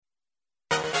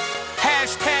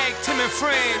and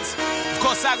Friends. Of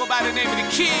course, I go by the name of the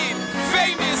Kid,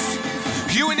 famous.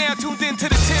 You are now tuned in to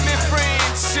the Tim and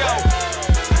Friends show.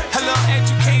 Hello,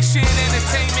 education,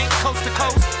 entertainment, coast to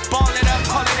coast. Ball it up,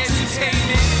 call it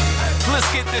entertainment. Let's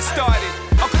get this started.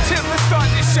 Uncle Tim, let's start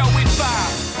this show in 5,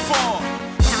 4,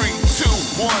 3,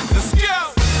 2, 1. Let's go.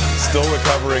 Still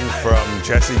recovering from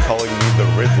Jesse calling me the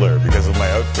Riddler because of my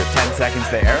outfit. 10 seconds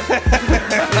there.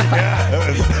 Yeah,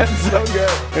 That's so good.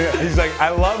 yeah, he's like, I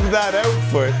love that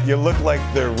outfit. You look like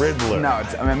the Riddler. No,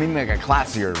 I mean like a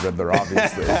classier Riddler,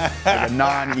 obviously. Like a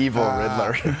non-evil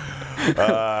Riddler.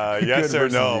 Yes Good or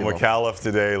no, versus evil. McAuliffe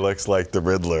today looks like the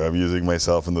Riddler. I'm using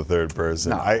myself in the third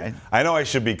person. No, I know I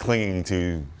should be clinging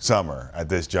to Summer at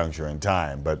this juncture in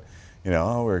time, but you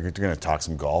know, we're going to talk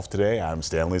some golf today. Adam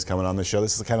Stanley's coming on the show.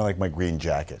 This is kind of like my green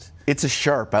jacket. It's a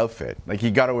sharp outfit. Like,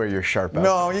 you got to wear your sharp outfit.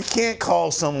 No, you can't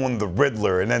call someone the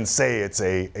Riddler and then say it's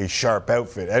a sharp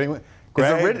outfit. Anyway,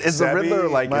 Is the Riddler,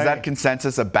 like, is that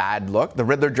consensus a bad look? The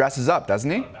Riddler dresses up,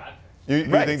 doesn't he? You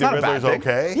Right, think it's the not a bad Riddler's thing.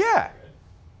 okay? Yeah.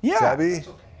 Yeah. Sebby?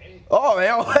 Oh,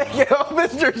 man, like,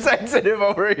 Mr. Sensitive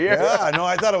over here. Yeah, no,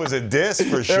 I thought it was a diss for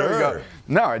There we sure. go.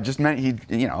 No, it just meant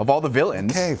of all the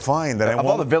villains. Okay, fine. Then Of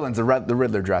all the villains, the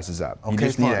Riddler dresses up. You Okay,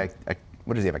 just need fine.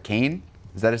 what does he have, a cane?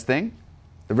 Is that his thing?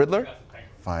 The Riddler?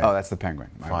 Fine. Oh, that's the Penguin.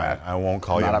 My Fine. bad. I won't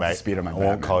call I'm you not up to speed on my I won't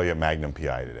Batman. call you Magnum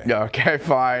PI today. Yeah, okay,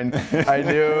 fine.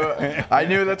 I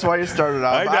knew that's why you started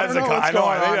off. I think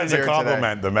that's a today.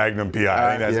 compliment, the Magnum PI. I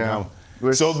think that's a yeah. compliment.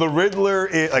 So the Riddler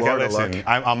is, like, Florida listen, look.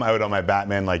 I'm out on my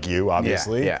Batman like you,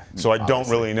 obviously. yeah, So I don't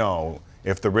obviously. really know.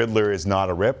 If the Riddler is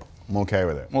not a rip, I'm okay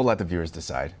with it. We'll let the viewers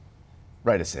decide.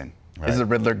 Write us in. Right. Is the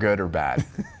Riddler good or bad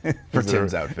for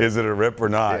Tim's outfit? Is it a rip or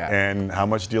not? Yeah. And how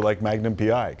much do you like Magnum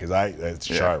PI? Because it's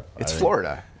Yeah. sharp. It's I think.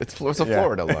 Florida. It's a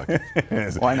Florida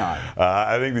look. Why not?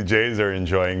 I think the Jays are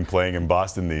enjoying playing in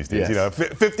Boston these days. Yes. You know,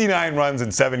 59 runs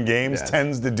in 7 games Yes.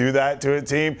 tends to do that to a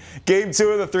team. Game 2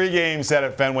 of the 3 games set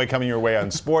at Fenway coming your way on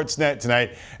Sportsnet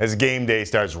tonight as game day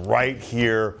starts right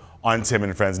here on Tim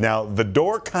and Friends. Now, the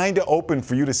door kind of open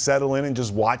for you to settle in and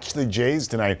just watch the Jays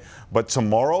tonight, but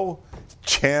tomorrow,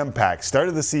 jam-packed. Start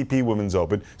of the CP Women's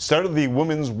Open, start of the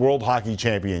Women's World Hockey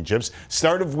Championships,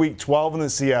 start of week 12 in the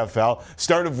CFL,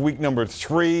 start of week number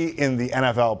 3 in the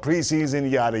NFL preseason,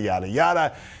 yada, yada,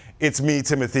 yada. It's me,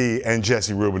 Timothy, and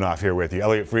Jesse Rubinoff here with you.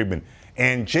 Elliot Friedman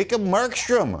and Jacob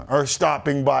Markstrom are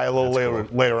stopping by a little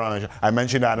later on. I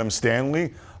mentioned Adam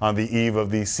Stanley on the eve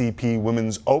of the CP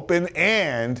Women's Open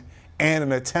and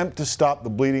an attempt to stop the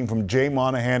bleeding from Jay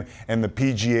Monahan and the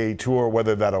PGA Tour.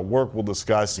 Whether that'll work, we'll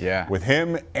discuss with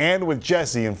him and with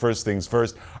Jesse. And first things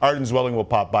first, Arden Zwelling will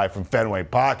pop by from Fenway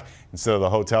Park instead of the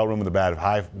hotel room with the bad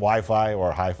Wi-Fi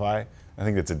or hi-fi. I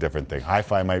think it's a different thing.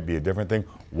 Hi-fi might be a different thing.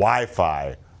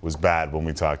 Wi-Fi was bad when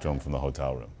we talked to him from the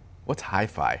hotel room. What's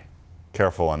hi-fi?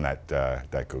 Careful on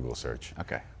that Google search.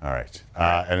 Okay. All right.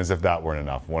 And as if that weren't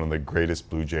enough, one of the greatest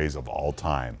Blue Jays of all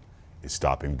time is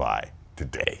stopping by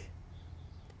today.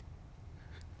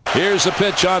 Here's a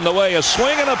pitch on the way, a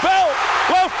swing and a belt,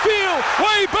 left field,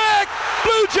 way back,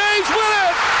 Blue Jays win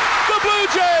it! The Blue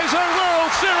Jays are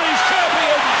World Series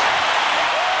champions!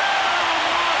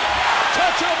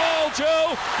 Touch 'em all,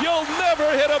 Joe, you'll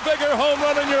never hit a bigger home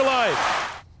run in your life.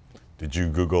 Did you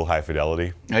Google high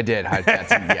fidelity? I did.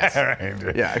 Yes.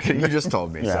 Right. Yeah, you just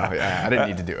told me, so I didn't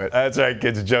need to do it. That's right,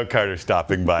 kids. Joe Carter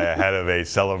stopping by ahead of a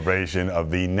celebration of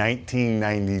the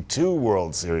 1992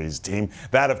 World Series team.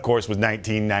 That, of course, was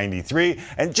 1993.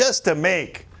 And just to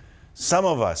make some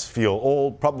of us feel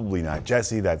old, probably not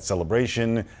Jesse, that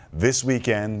celebration this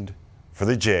weekend for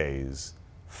the Jays,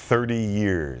 30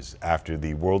 years after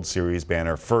the World Series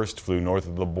banner first flew north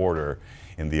of the border,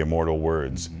 in the immortal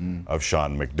words of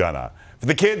Sean McDonough. For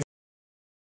the kids,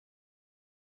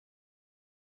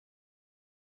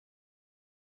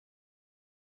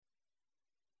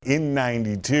 in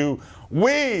 92,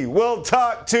 we will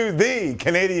talk to the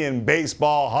Canadian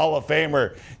Baseball Hall of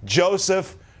Famer,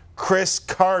 Joseph Chris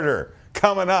Carter,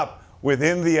 coming up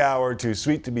within the hour to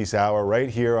Sweet to Be Sour right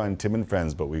here on Tim and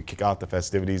Friends. But we kick off the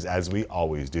festivities, as we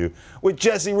always do, with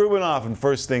Jesse Rubinoff. And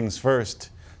first things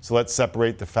first, so let's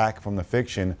separate the fact from the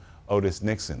fiction. Otis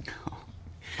Nixon.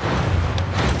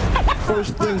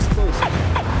 First things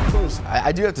first.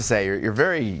 I do have to say, you're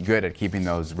very good at keeping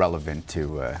those relevant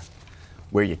to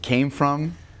where you came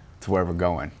from to where we're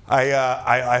going.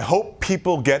 I hope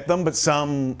people get them, but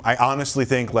some, I honestly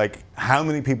think, like, how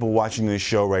many people watching this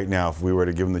show right now, if we were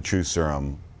to give them the truth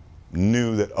serum,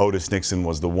 knew that Otis Nixon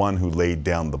was the one who laid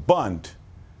down the bunt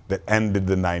that ended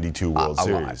the 92 World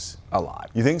Series? A lot.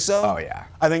 You think so? Oh, yeah.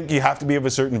 I think you have to be of a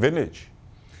certain vintage.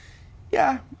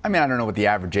 Yeah, I mean, I don't know what the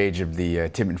average age of the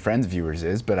Tim and Friends viewers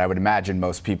is, but I would imagine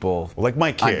most people Like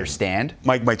my kid. understand.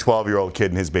 My 12-year-old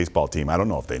kid and his baseball team. I don't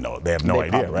know if they know it. They have no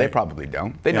idea, right? They probably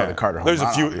don't. They know the Carter home There's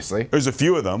run, a few. obviously. There's a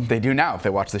few of them. They do now if they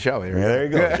watch the show. Yeah, there you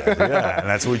go, Jesse. Yeah, and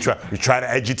that's what we try. We try to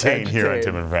edutain here on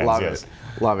Tim and Friends. Love yes. it.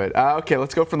 Love it. Okay,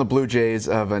 let's go from the Blue Jays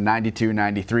of a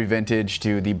 92-93 vintage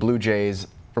to the Blue Jays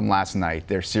from last night.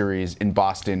 Their series in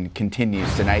Boston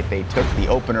continues tonight. They took the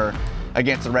opener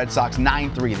against the Red Sox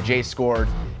 9-3. The Jays scored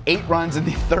 8 runs in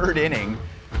the 3rd inning,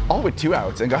 all with 2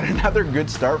 outs, and got another good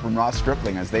start from Ross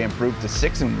Stripling as they improved to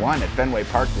 6-1 at Fenway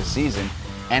Park this season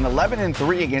and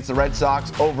 11-3 against the Red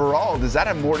Sox overall. Does that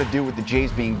have more to do with the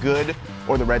Jays being good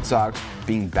or the Red Sox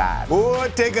being bad? Oh,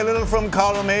 take a little from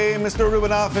column A, Mr.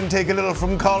 Rubinoff, and take a little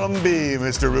from column B,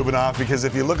 Mr. Rubinoff, because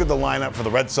if you look at the lineup for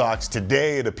the Red Sox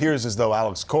today, it appears as though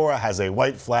Alex Cora has a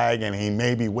white flag and he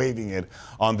may be waving it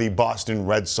on the Boston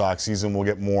Red Sox season. We'll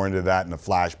get more into that in a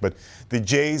flash, but the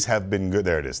Jays have been good.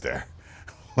 There it is there.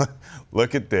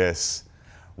 Look at this.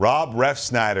 Rob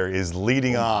Refsnyder is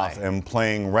leading off and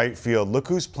playing right field. Look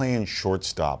who's playing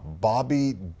shortstop.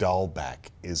 Bobby Dahlbeck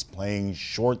is playing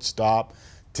shortstop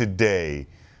today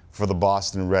for the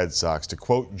Boston Red Sox. To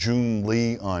quote June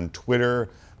Lee on Twitter,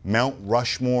 Mount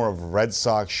Rushmore of Red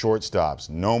Sox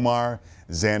shortstops: Nomar,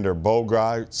 Xander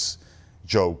Bogaerts,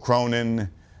 Joe Cronin,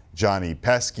 Johnny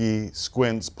Pesky.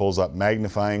 Squints, pulls up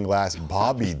magnifying glass.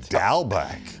 Bobby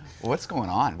Dahlbeck. What's going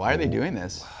on? Why are they doing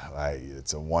this?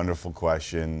 It's a wonderful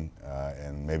question,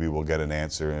 and maybe we'll get an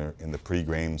answer in the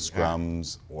pregame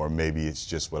scrums, or maybe it's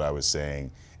just what I was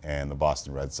saying, and the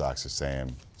Boston Red Sox are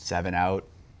saying, 7 out.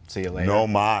 See you later. no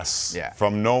mas. Yeah.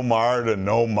 From no mar to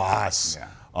no mas Yeah.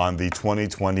 on the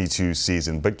 2022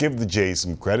 season. But give the Jays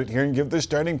some credit here and give their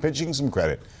starting pitching some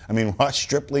credit. I mean, Ross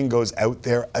Stripling goes out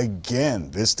there again,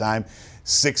 this time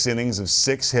 6 innings of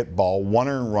 6 hit ball, 1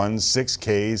 earned run, 6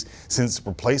 Ks. Since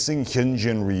replacing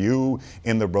Hyunjin Ryu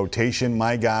in the rotation,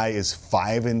 my guy is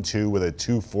 5-2 with a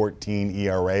 2.14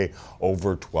 ERA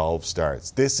over 12 starts.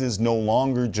 This is no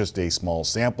longer just a small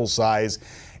sample size.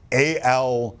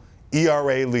 AL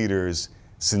ERA leaders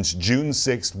since June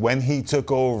 6th when he took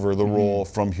over the role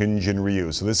from Hyunjin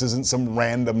Ryu. So this isn't some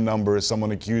random number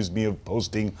someone accused me of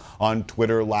posting on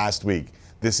Twitter last week.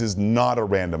 This is not a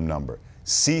random number.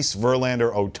 Cease,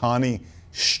 Verlander, Ohtani,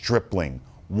 Stripling.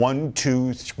 1,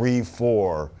 2, 3,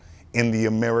 4 in the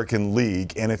American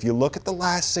League. And if you look at the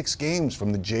last 6 games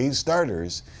from the Jays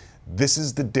starters, this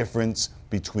is the difference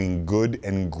between good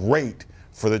and great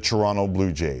for the Toronto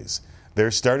Blue Jays. Their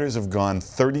starters have gone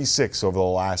 36 over the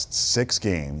last 6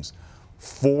 games,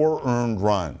 4 earned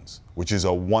runs, which is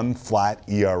a 1 flat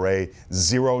ERA,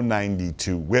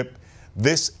 0.92 whip.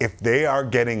 This, if they are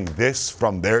getting this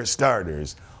from their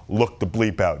starters, look the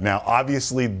bleep out. Now,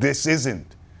 obviously, this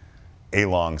isn't a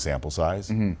long sample size.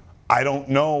 I don't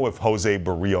know if Jose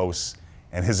Barrios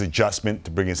and his adjustment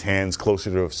to bring his hands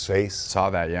closer to his face Saw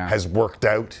that, yeah. has worked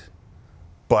out.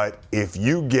 But if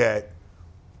you get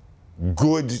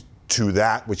good to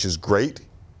that, which is great,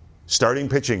 starting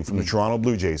pitching from the Toronto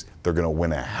Blue Jays, they're going to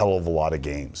win a hell of a lot of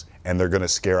games. And they're going to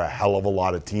scare a hell of a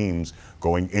lot of teams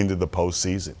going into the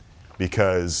postseason.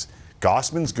 Because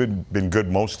Gossman's been good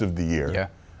most of the year. Yeah.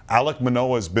 Alek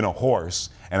Manoah's been a horse,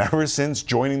 and ever since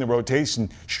joining the rotation,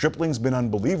 Stripling's been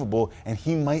unbelievable, and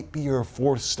he might be your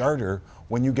 4th starter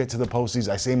when you get to the postseason.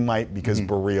 I say might because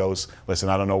Barrios, listen,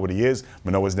 I don't know what he is.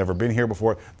 Manoah's never been here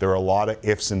before. There are a lot of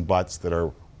ifs and buts that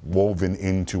are woven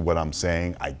into what I'm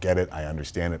saying. I get it. I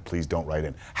understand it. Please don't write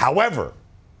in. However,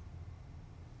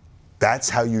 that's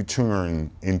how you turn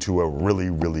into a really,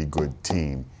 really good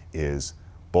team is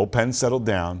bullpen settled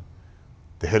down.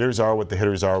 The hitters are what the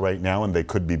hitters are right now, and they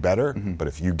could be better. But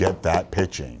if you get that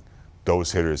pitching,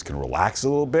 those hitters can relax a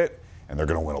little bit, and they're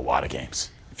going to win a lot of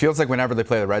games. It feels like whenever they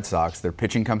play the Red Sox, their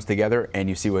pitching comes together, and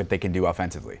you see what they can do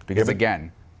offensively. Because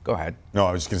again, go ahead. No,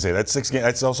 I was just going to say that's 6 games.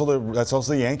 That's also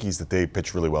the Yankees that they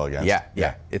pitch really well against.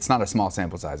 Yeah. It's not a small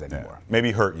sample size anymore.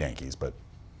 Maybe hurt Yankees, but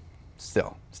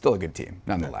Still a good team,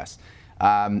 nonetheless.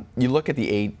 You look at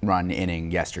the 8-run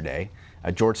inning yesterday.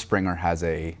 George Springer has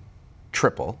a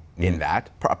triple in that,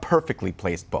 a perfectly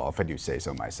placed ball, if I do say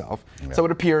so myself. Yeah. So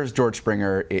it appears George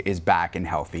Springer is back and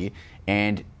healthy,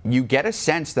 and you get a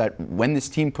sense that when this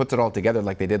team puts it all together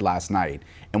like they did last night,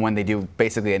 and when they do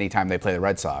basically any time they play the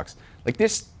Red Sox, like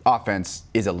this offense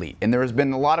is elite. And there has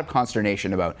been a lot of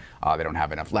consternation about they don't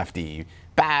have enough lefty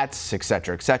bats, et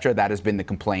cetera, et cetera. That has been the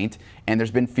complaint, and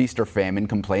there's been feast or famine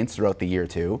complaints throughout the year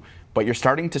too. But you're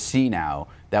starting to see now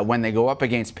that when they go up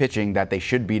against pitching that they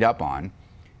should beat up on,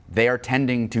 they are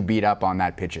tending to beat up on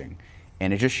that pitching.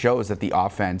 And it just shows that the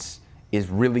offense is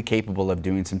really capable of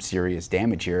doing some serious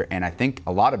damage here. And I think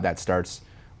a lot of that starts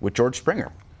with George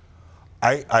Springer.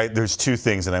 There's two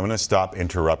things, and I'm going to stop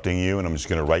interrupting you, and I'm just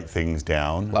going to write things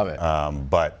down. Love it.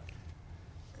 But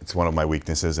it's one of my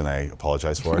weaknesses, and I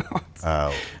apologize for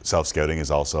it. Self-scouting is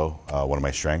also one of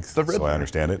my strengths, so I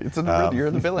understand it. It's the Riddler.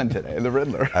 You're the villain today, the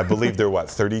Riddler. I believe they're,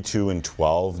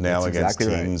 32-12 now That's against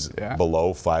exactly teams right. Yeah.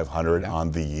 below 500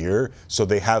 on the year. So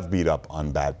they have beat up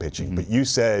on bad pitching. But you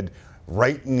said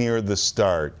right near the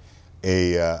start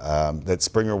that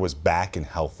Springer was back and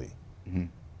healthy.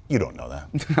 You don't know that.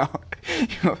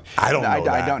 I don't know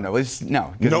that. I don't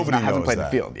know. Nobody hasn't played knows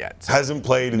the field yet. So. Hasn't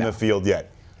played in the field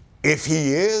yet. If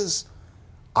he is,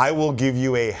 I will give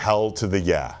you a hell to the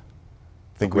yeah.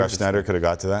 Think Ref Snyder could have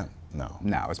got to that? No.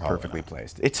 No, it's perfectly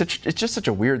placed. It's just such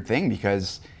a weird thing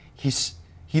because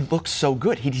he looks so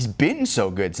good. He's been so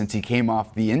good since he came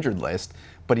off the injured list,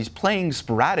 but he's playing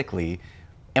sporadically.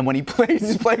 And when he plays,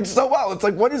 he's playing so well. It's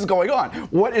like, what is going on?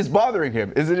 What is bothering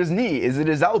him? Is it his knee? Is it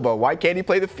his elbow? Why can't he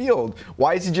play the field?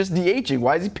 Why is he just DHing?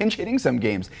 Why is he pinch hitting some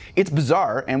games? It's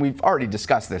bizarre, and we've already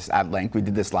discussed this at length. We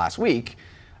did this last week.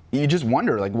 You just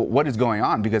wonder, like, what is going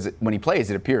on? Because when he plays,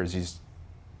 it appears he's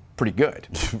pretty good.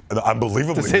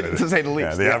 Unbelievably good. To say the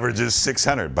least. Yeah, the average is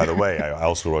 600. By the way, I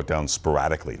also wrote down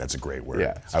sporadically. That's a great word.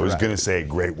 Yeah, I was going to say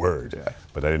great word,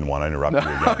 but I didn't want to interrupt you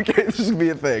again. Okay, this is going to be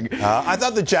a thing. I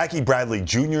thought the Jackie Bradley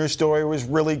Jr. story was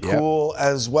really cool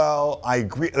as well. I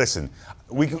agree. Listen,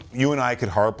 you and I could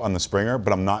harp on the Springer,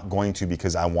 but I'm not going to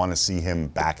because I want to see him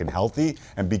back and healthy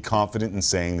and be confident in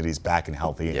saying that he's back and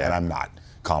healthy, and I'm not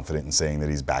confident in saying that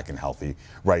he's back and healthy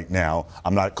right now.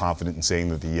 I'm not confident in saying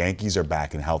that the Yankees are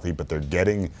back and healthy, but they're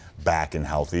getting back and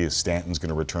healthy as Stanton's going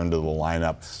to return to the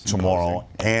lineup tomorrow,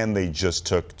 and they just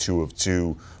took 2 of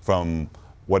 2 from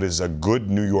what is a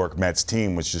good New York Mets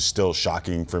team, which is still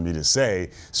shocking for me to say.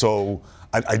 So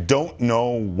I don't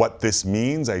know what this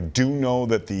means. I do know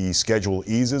that the schedule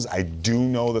eases. I do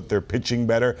know that they're pitching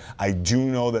better. I do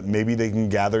know that maybe they can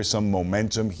gather some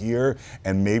momentum here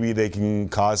and maybe they can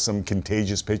cause some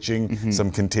contagious pitching, some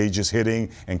contagious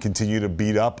hitting, and continue to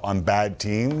beat up on bad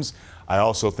teams. I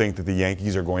also think that the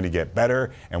Yankees are going to get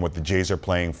better, and what the Jays are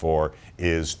playing for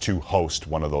is to host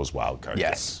one of those wild card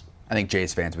games. I think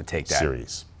Jays fans would take that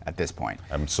series at this point.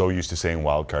 I'm so used to saying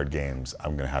wild card games,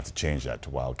 I'm going to have to change that to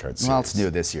wild card series. Well, let's do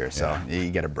it this year, so you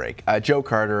get a break. Joe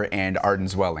Carter and Arden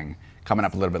Zwelling coming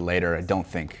up a little bit later. I don't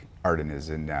think Arden is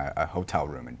in a hotel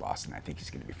room in Boston. I think he's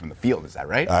going to be from the field. Is that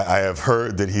right? I have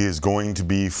heard that he is going to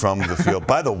be from the field.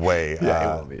 By the way, he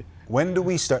will be. When do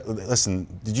we start? Listen,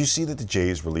 did you see that the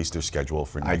Jays released their schedule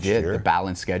for next year? I did, the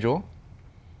balanced schedule.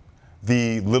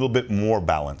 The little bit more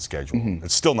balanced schedule.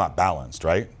 It's still not balanced,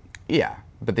 right? Yeah,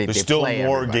 but there's still play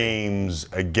more everybody. games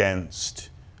against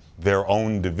their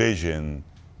own division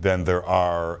than there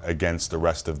are against the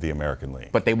rest of the American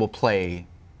League. But they will play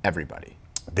everybody.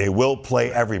 They will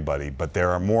play everybody, but there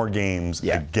are more games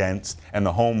against, and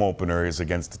the home opener is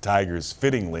against the Tigers,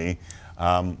 fittingly.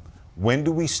 When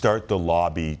do we start the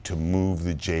lobby to move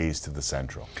the Jays to the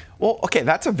Central? Well, okay,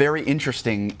 that's a very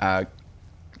interesting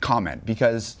comment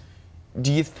because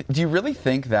do you really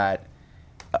think that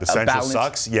the Central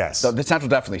sucks? Yes. The Central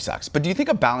definitely sucks. But do you think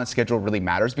a balanced schedule really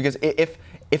matters? Because if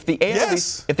the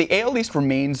AL East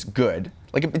remains good,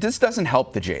 like if this doesn't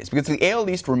help the Jays, because if the AL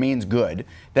East remains good,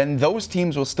 then those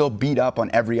teams will still beat up on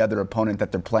every other opponent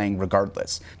that they're playing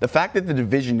regardless. The fact that the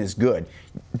division is good,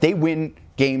 they win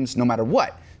games no matter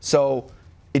what. So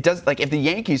it does, like if the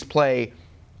Yankees play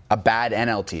a bad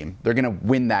NL team, they're going to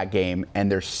win that game, and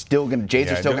they're still going to.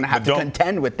 Jays are still going to have to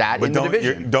contend with that in the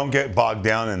division. Don't get bogged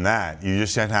down in that. You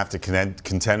just have to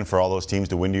contend for all those teams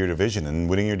to win your division, and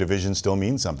winning your division still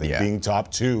means something. Yeah. Being top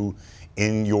 2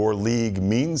 in your league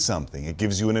means something. It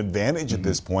gives you an advantage at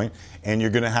this point, and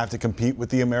you're going to have to compete with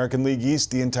the American League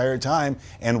East the entire time.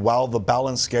 And while the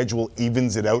balanced schedule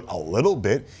evens it out a little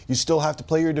bit, you still have to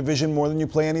play your division more than you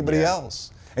play anybody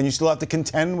else. And you still have to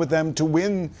contend with them to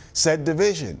win said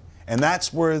division. And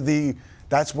that's where the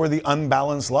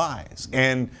unbalance lies.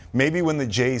 And maybe when the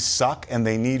Jays suck and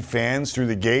they need fans through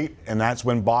the gate, and that's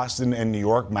when Boston and New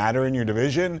York matter in your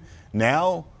division,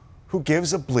 now who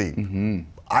gives a bleep?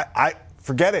 I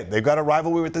forget it. They've got a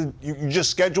rivalry with you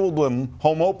just scheduled them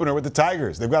home opener with the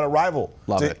Tigers. They've got a rival.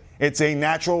 Love it. It's a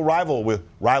natural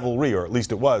rivalry, or at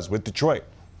least it was, with Detroit.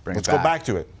 Let's go back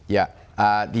to it. Yeah.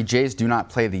 The Jays do not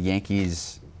play the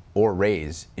Yankees or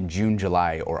Rays in June,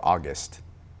 July, or August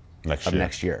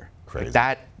next year. Crazy. Like,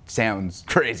 that sounds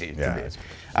crazy to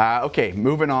me. Okay,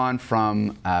 moving on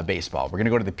from baseball. We're going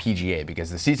to go to the PGA because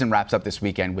the season wraps up this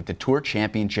weekend with the Tour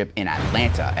Championship in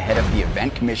Atlanta. Ahead of the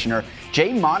event commissioner,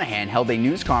 Jay Monahan held a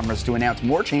news conference to announce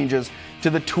more changes to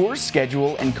the Tour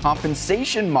schedule and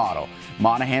compensation model.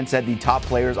 Monahan said the top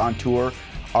players on tour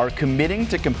are committing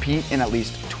to compete in at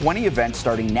least 20 events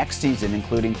starting next season,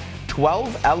 including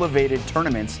 12 elevated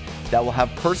tournaments that will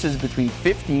have purses between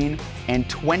 $15 and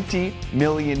 $20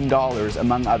 million,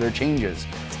 among other changes.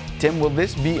 Tim, will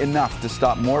this be enough to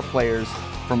stop more players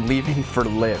from leaving for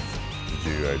LIV?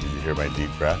 Did you hear my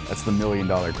deep breath? That's the $1 million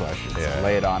question. Yeah. So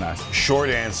lay it on us. Short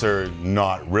answer,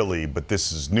 not really, but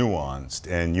this is nuanced,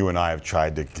 and you and I have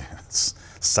tried to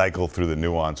cycle through the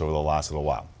nuance over the last little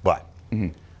while. But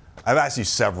I've asked you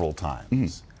several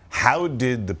times, how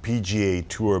did the PGA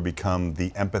Tour become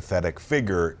the empathetic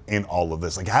figure in all of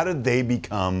this? Like, how did they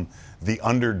become the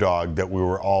underdog that we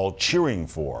were all cheering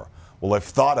for? Well, I've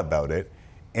thought about it.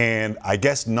 And I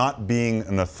guess not being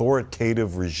an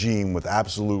authoritative regime with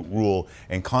absolute rule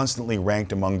and constantly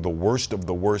ranked among the worst of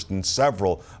the worst in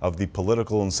several of the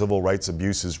political and civil rights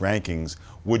abuses rankings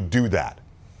would do that.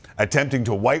 Attempting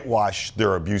to whitewash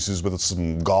their abuses with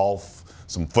some golf,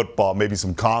 some football, maybe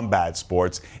some combat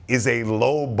sports is a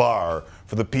low bar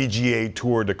for the PGA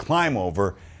Tour to climb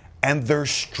over, and they're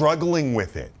struggling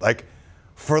with it. Like,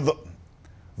 for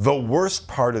the worst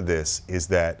part of this is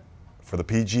that for the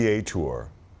PGA Tour,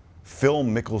 Phil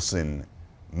Mickelson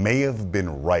may have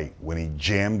been right when he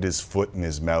jammed his foot in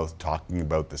his mouth talking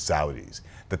about the Saudis,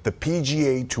 that the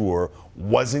PGA Tour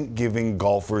wasn't giving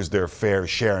golfers their fair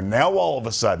share. Now all of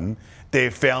a sudden,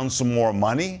 they've found some more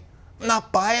money. I'm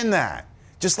not buying that.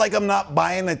 Just like I'm not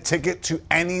buying a ticket to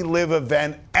any LIV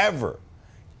event ever.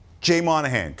 Jay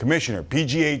Monahan, Commissioner,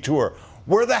 PGA Tour,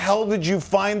 where the hell did you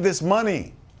find this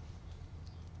money?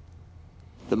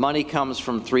 The money comes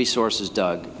from three sources,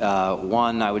 Doug.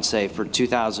 One, I would say for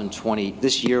 2020,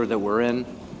 this year that we're in,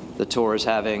 the tour is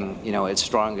having, its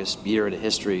strongest year in the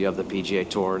history of the PGA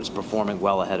Tour. It's performing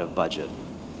well ahead of budget.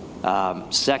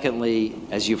 Secondly,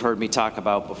 as you've heard me talk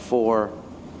about before,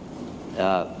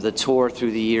 the tour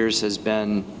through the years has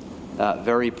been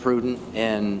very prudent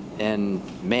in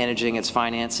managing its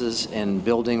finances and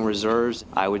building reserves.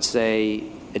 I would say,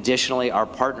 additionally, our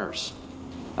partners,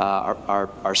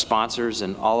 our sponsors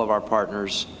and all of our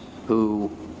partners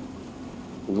who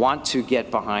want to get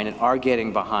behind and are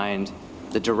getting behind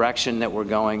the direction that we're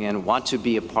going in, want to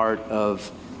be a part of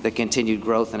the continued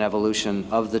growth and evolution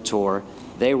of the tour.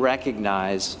 They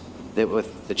recognize that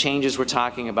with the changes we're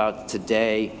talking about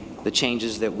today, the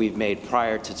changes that we've made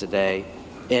prior to today,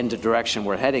 and the direction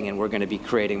we're heading in, we're going to be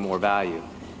creating more value.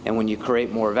 And when you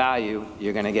create more value,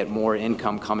 you're going to get more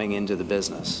income coming into the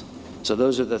business. So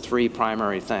those are the three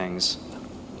primary things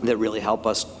that really help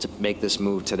us to make this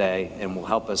move today and will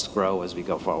help us grow as we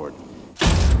go forward.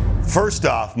 First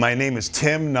off, my name is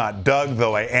Tim, not Doug,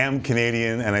 though I am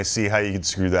Canadian, and I see how you could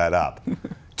screw that up.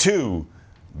 2,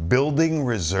 building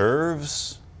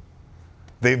reserves?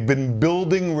 They've been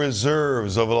building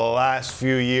reserves over the last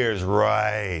few years,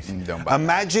 right?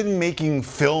 Imagine making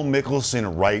Phil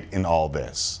Mickelson right in all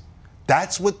this.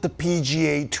 That's what the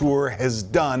PGA Tour has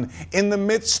done in the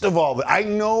midst of all that. I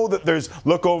know that there's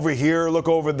look over here, look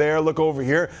over there, look over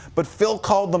here, but Phil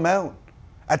called them out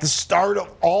at the start of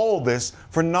all of this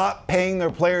for not paying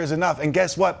their players enough. And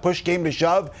guess what? Push came to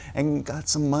shove and got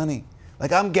some money.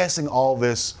 Like, I'm guessing all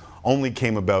this only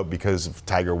came about because of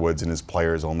Tiger Woods and his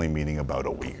players only meeting about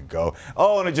a week ago.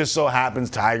 Oh, and it just so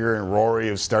happens Tiger and Rory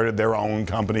have started their own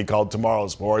company called Tomorrow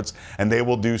Sports, and they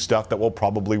will do stuff that will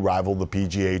probably rival the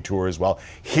PGA Tour as well.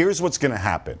 Here's what's going to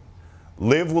happen.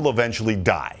 LIV will eventually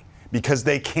die because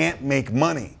they can't make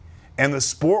money. And the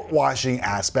sport washing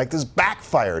aspect is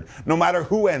backfired, no matter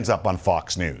who ends up on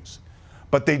Fox News.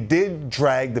 But they did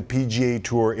drag the PGA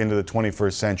Tour into the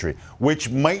 21st century,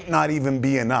 which might not even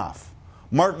be enough.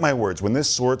 Mark my words, when this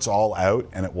sorts all out,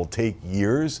 and it will take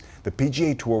years, the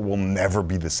PGA Tour will never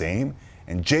be the same,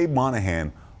 and Jay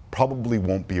Monahan probably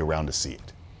won't be around to see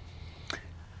it.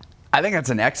 I think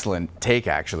that's an excellent take,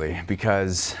 actually,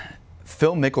 because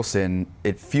Phil Mickelson,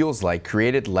 it feels like,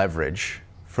 created leverage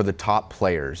for the top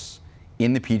players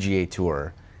in the PGA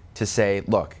Tour to say,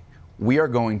 look, we are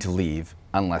going to leave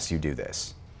unless you do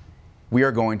this. We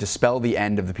are going to spell the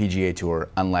end of the PGA Tour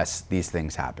unless these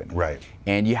things happen. Right.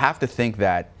 And you have to think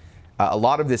that a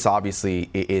lot of this obviously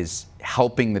is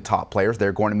helping the top players.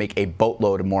 They're going to make a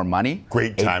boatload of more money.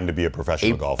 Great time to be a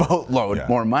professional golfer. A boatload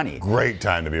more money. Great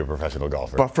time to be a professional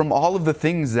golfer. But from all of the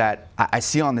things that I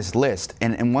see on this list,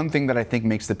 and one thing that I think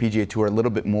makes the PGA Tour a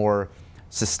little bit more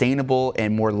sustainable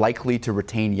and more likely to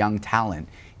retain young talent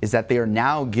is that they are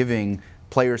now giving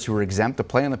players who are exempt to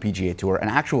play on the PGA Tour an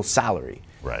actual salary.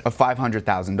 Right. Of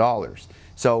 $500,000.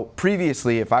 So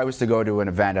previously, if I was to go to an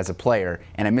event as a player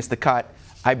and I missed the cut,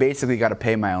 I basically got to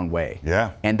pay my own way.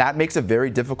 Yeah. And that makes a very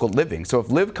difficult living. So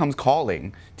if LIV comes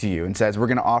calling to you and says, we're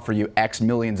going to offer you X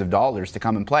millions of dollars to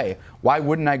come and play, why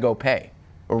wouldn't I go pay?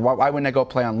 Or why wouldn't I go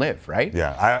play on Live, right?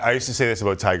 Yeah, I used to say this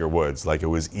about Tiger Woods. Like, it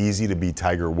was easy to be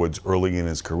Tiger Woods early in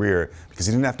his career because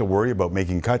he didn't have to worry about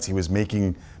making cuts. He was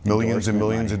making millions and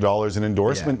millions of dollars in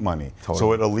endorsement money. Totally.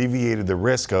 So it alleviated the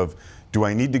risk of, do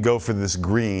I need to go for this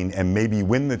green and maybe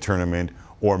win the tournament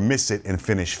or miss it and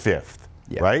finish 5th?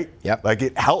 Yep. Right? Yep. Like,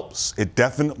 it helps. It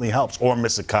definitely helps. Or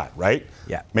miss a cut, right?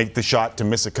 Yeah. Make the shot to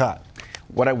miss a cut.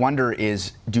 What I wonder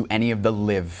is, do any of the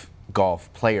Live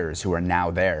Golf players who are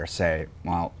now there say,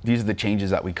 well, these are the changes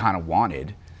that we kind of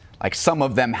wanted? Like, some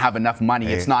of them have enough money,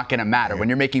 it's not going to matter. When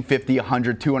you're making $50,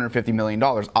 $100, $250 million,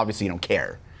 obviously you don't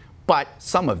care. But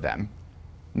some of them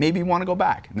maybe want to go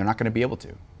back, and they're not going to be able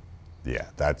to. Yeah,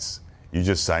 you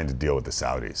just signed a deal with the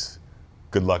Saudis.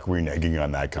 Good luck reneging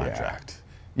on that contract.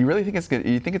 You really think it's going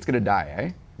to die,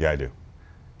 eh? Yeah, I do.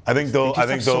 I think they'll. They just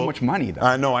have so much money, though.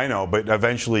 I know, but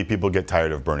eventually people get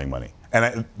tired of burning money,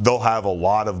 and they'll have a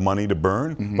lot of money to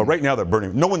burn. But right now they're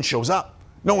burning. No one shows up.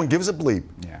 No one gives a bleep.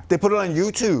 Yeah. They put it on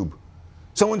YouTube.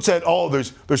 Someone said, "Oh,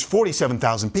 there's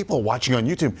 47,000 people watching on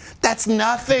YouTube." That's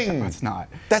nothing. It's not.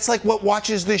 That's like what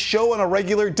watches this show on a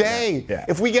regular day. Yeah.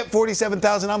 If we get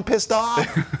 47,000, I'm pissed off.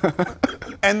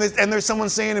 and there's someone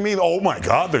saying to me, "Oh my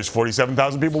God, there's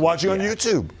 47,000 people watching on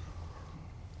YouTube."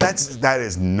 That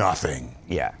is nothing.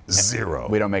 Yeah. Zero.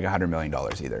 We don't make $100 million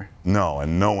either. No,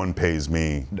 and no one pays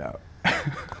me No.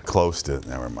 close to.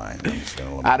 Never mind. I'm just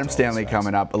gonna Adam Stanley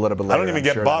coming up a little bit later. I don't even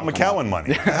get Bob McCowan money.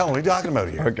 What the hell are we talking about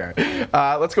here? Okay.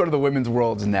 Let's go to the Women's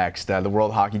Worlds next. The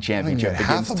World Hockey Championship get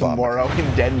half begins of Bob tomorrow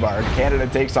in Denmark. Canada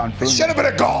takes on Finland. Should have been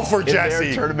a golfer, in their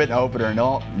Jesse. tournament opener.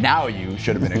 No, now you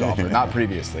should have been a golfer, not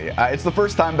previously. It's the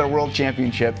first time the World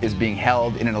Championship is being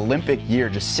held in an Olympic year,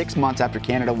 just 6 months after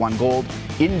Canada won gold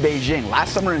in Beijing.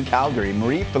 Last summer in Calgary,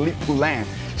 Marie-Philippe Poulin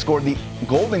scored the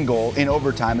golden goal in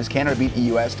overtime as Canada beat the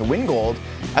U.S. to win gold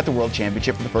at the World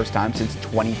Championship for the first time since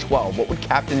 2012. What would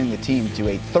captaining the team to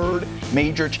a third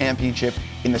major championship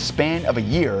in the span of a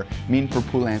year mean for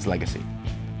Poulin's legacy?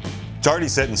 It's already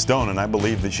set in stone, and I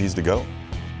believe that she's the GOAT.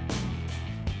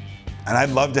 And I'd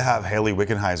love to have Haley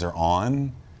Wickenheiser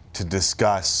on to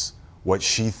discuss what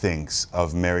she thinks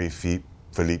of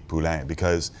Marie-Philippe Poulin.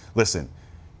 Because, listen,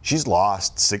 she's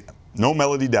lost no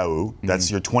Melody Daoust. That's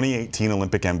your 2018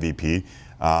 Olympic MVP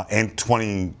and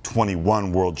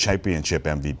 2021 World Championship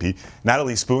MVP.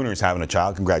 Natalie Spooner's having a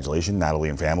child. Congratulations, Natalie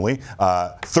and family.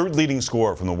 Third leading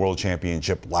scorer from the World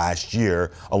Championship last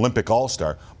year, Olympic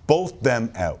All-Star. Both them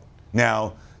out.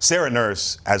 Now, Sarah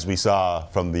Nurse, as we saw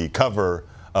from the cover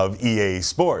of EA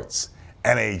Sports,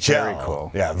 NHL. Very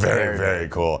cool. Yeah, very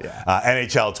cool. Yeah.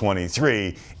 NHL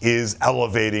 23 is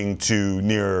elevating to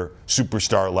near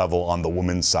superstar level on the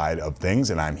women's side of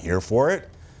things, and I'm here for it.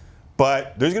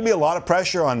 But there's going to be a lot of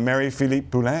pressure on Marie-Philippe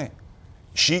Poulin.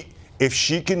 If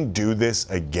she can do this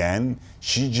again,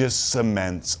 she just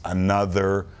cements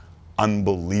another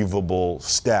unbelievable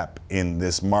step in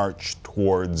this march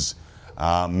towards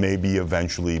maybe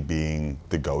eventually being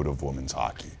the GOAT of women's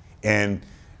hockey. And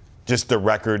just the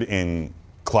record in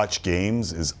clutch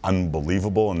games is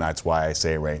unbelievable, and that's why I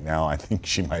say right now I think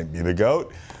she might be the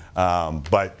GOAT.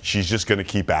 But she's just going to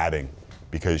keep adding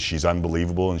because she's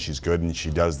unbelievable and she's good, and she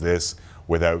does this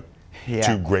without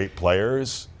two great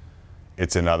players.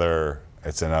 It's another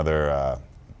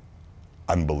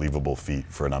unbelievable feat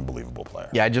for an unbelievable player.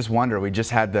 Yeah, I just wonder. We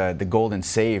just had the golden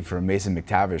save from Mason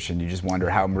McTavish, and you just wonder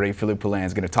how Marie-Philippe Poulin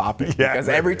is going to top it. Yeah, because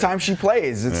every time she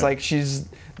plays, it's like she's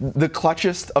the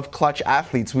clutchest of clutch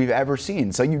athletes we've ever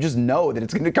seen. So you just know that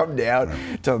it's going to come down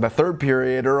to the third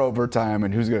period or overtime,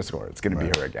 and who's going to score? It's going to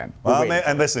be her again. Well,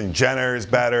 and listen, Jenner's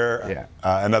better.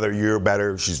 Yeah. Another year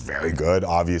better. She's very good.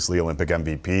 Obviously, Olympic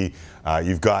MVP.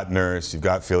 You've got Nurse. You've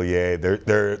got Fillier.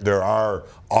 There are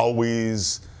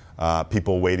always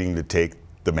people waiting to take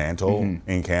the mantle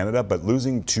in Canada, but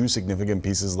losing two significant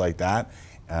pieces like that,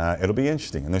 it'll be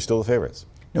interesting, and they're still the favorites.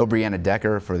 No Brianna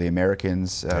Decker for the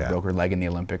Americans, broke her leg in the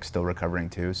Olympics, still recovering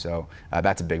too, so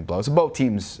that's a big blow. So both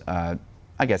teams, I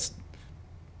guess,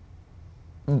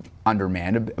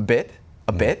 undermanned a bit,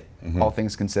 all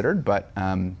things considered, but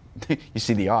you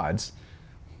see the odds.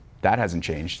 That hasn't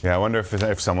changed. Yeah, I wonder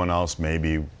if someone else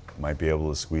maybe might be able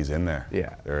to squeeze in there.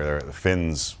 Yeah. The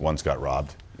Finns once got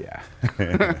robbed. Yeah.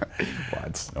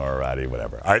 Alrighty,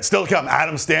 whatever. All right, still to come,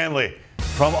 Adam Stanley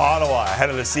from Ottawa ahead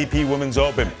of the CP Women's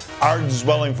Open. Ardent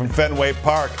swelling from Fenway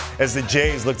Park as the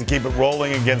Jays look to keep it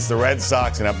rolling against the Red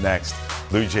Sox. And up next,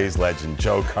 Blue Jays legend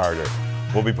Joe Carter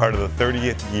will be part of the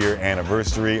 30th year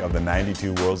anniversary of the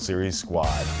 92 World Series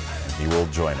squad. And he will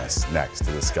join us next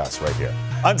to discuss right here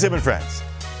on Tim and Friends.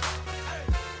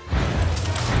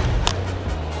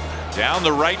 Down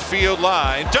the right field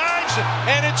line. Dives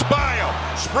and it's Bio.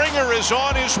 Springer is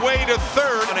on his way to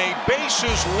third, and a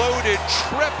bases-loaded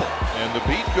triple. And the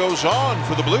beat goes on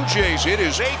for the Blue Jays. It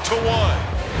is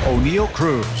 8-1. O'Neal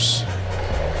Cruz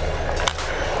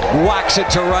whacks it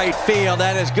to right field.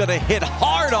 That is going to hit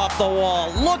hard off the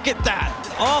wall. Look at that.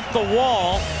 Off the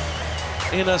wall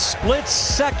in a split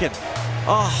second.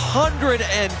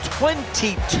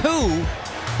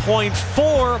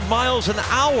 122.4 miles an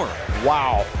hour.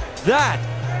 Wow. That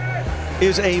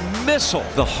is a missile.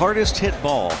 The hardest hit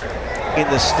ball in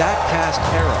the StatCast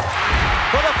era.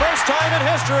 For the first time in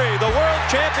history, the World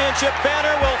Championship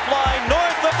banner will fly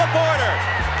north of the border.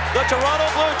 The Toronto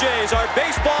Blue Jays are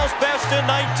baseball's best in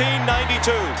 1992.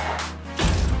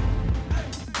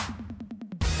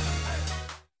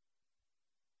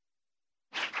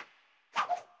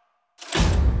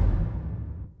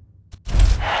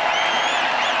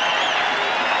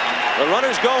 The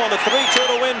runners go on the 3-2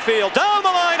 to Winfield. Down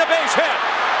the line, a base hit.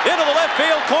 Into the left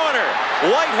field corner.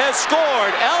 White has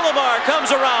scored. Alomar comes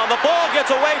around. The ball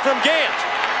gets away from Gant.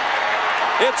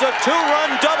 It's a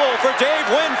 2-run double for Dave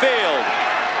Winfield.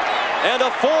 And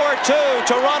a 4-2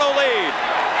 Toronto lead.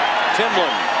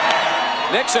 Timlin.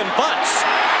 Nixon bunts.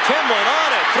 Timlin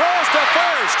on it. Throws to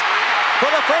first.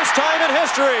 For the first time in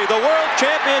history, the World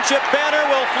Championship banner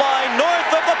will fly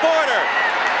north of the border.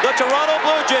 The Toronto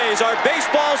Blue Jays are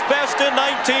baseball's best in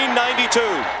 1992.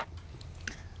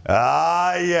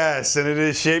 Ah, yes, and it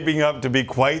is shaping up to be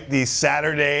quite the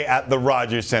Saturday at the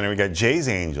Rogers Center. We got Jays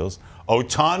Angels,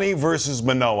 Ohtani versus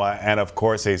Manoah, and of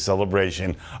course a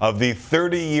celebration of the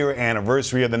 30-year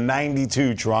anniversary of the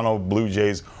 92 Toronto Blue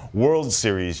Jays World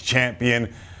Series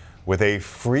champion with a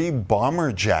free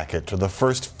bomber jacket to the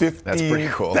first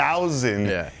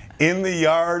 50,000 in the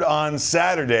yard on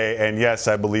Saturday. And yes,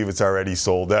 I believe it's already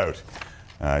sold out.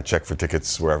 Check for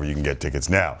tickets wherever you can get tickets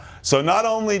now. So not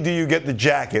only do you get the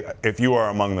jacket, if you are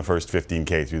among the first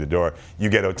 15K through the door, you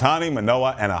get Ohtani,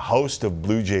 Manoah, and a host of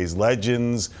Blue Jays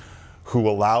legends who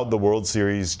allowed the World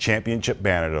Series championship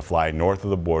banner to fly north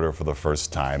of the border for the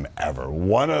first time ever.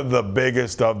 One of the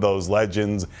biggest of those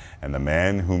legends, and the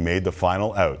man who made the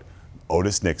final out,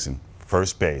 Otis Nixon,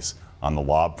 first base on the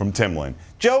lob from Timlin.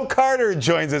 Joe Carter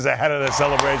joins us ahead of the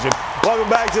celebration. Welcome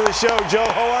back to the show, Joe.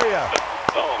 How are you?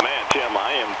 Oh man, Tim,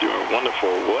 I am doing wonderful.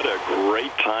 What a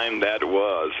great time that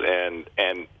was, and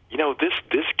you know this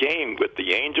game with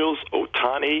the Angels,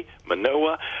 Ohtani,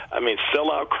 Manoah. I mean,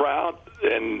 sellout crowd,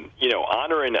 and you know,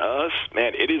 honoring us.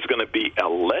 Man, it is going to be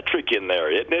electric in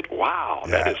there, isn't it? Wow,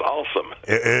 yeah. That is awesome.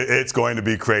 It's going to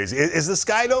be crazy. Is the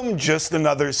Sky Dome just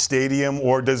another stadium,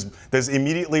 or does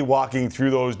immediately walking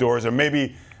through those doors, or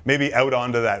maybe out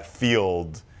onto that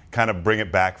field, kind of bring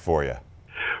it back for you?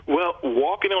 Well,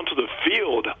 walking onto the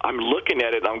field, I'm looking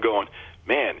at it, I'm going,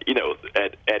 man, you know,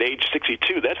 at age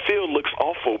 62, that field looks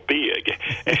awful big.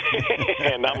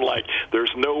 And I'm like,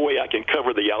 there's no way I can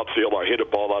cover the outfield or hit a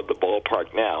ball out of the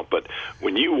ballpark now. But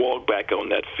when you walk back on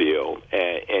that field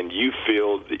and you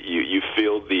feel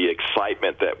the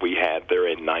excitement that we had there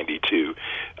in 92,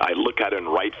 I look out in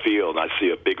right field and I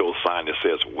see a big old sign that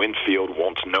says Winfield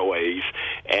wants no A's.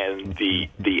 And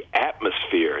the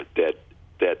atmosphere that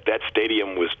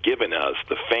stadium was giving us,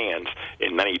 the fans,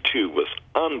 in 92 was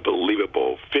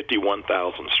unbelievable,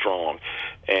 51,000 strong.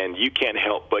 And you can't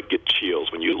help but get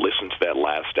chills when you listen to that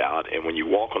last out. And when you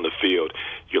walk on the field,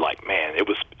 you're like, man,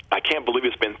 I can't believe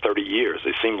it's been 30 years.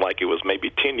 It seemed like it was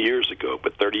maybe 10 years ago,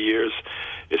 but 30 years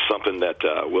is something that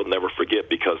we'll never forget,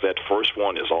 because that first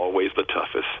one is always the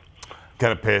toughest.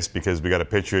 Kind of pissed because we got a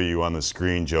picture of you on the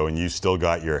screen, Joe, and you still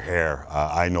got your hair.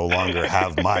 I no longer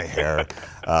have my hair,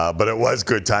 but it was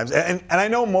good times. And I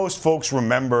know most folks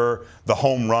remember the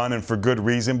home run, and for good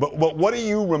reason, but what do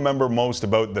you remember most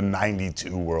about the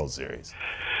 92 World Series?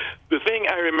 The thing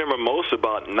I remember most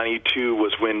about 92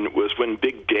 was when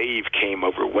Big Dave came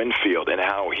over Winfield and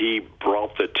how he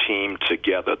brought the team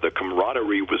together. The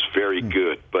camaraderie was very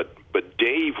good, but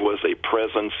Dave was a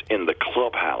presence in the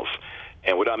clubhouse.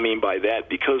 And what I mean by that,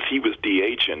 because he was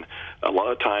DHing, a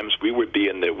lot of times we'd be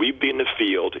in the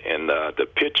field, and the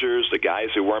pitchers, the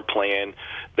guys who weren't playing,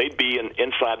 they'd be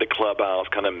inside the clubhouse,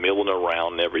 kind of milling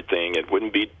around and everything. It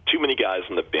wouldn't be too many guys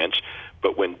on the bench.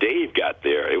 But when Dave got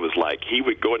there, it was like he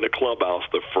would go in the clubhouse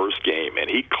the first game, and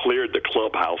he cleared the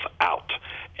clubhouse out.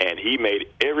 And he made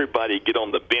everybody get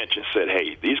on the bench and said,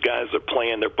 hey, these guys are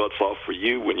playing their butts off for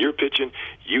you. When you're pitching,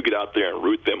 you get out there and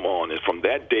root them on. And from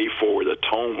that day forward, the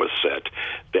tone was set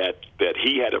that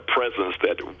he had a presence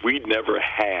that we'd never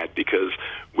had, because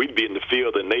we'd be in the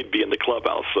field and they'd be in the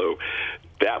clubhouse. So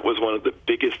that was one of the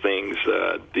biggest things,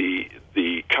 the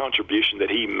contribution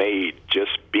that he made,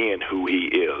 just being who he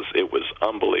is. It was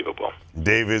unbelievable.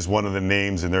 Dave is one of the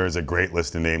names, and there is a great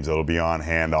list of names that will be on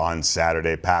hand on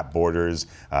Saturday. Pat Borders,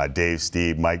 Dave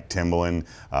Stieb, Mike Timlin,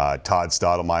 Todd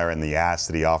Stottlemyre, and the ass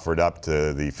that he offered up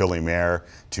to the Philly mayor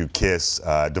to kiss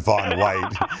Devon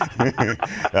White,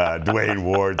 Dwayne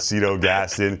Ward, Cito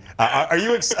Gaston. Are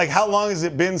you like? How long has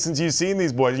it been since you've seen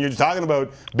these boys? And you're talking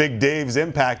about Big Dave's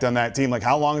impact on that team. Like,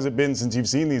 how long has it been since you've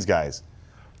seen these guys?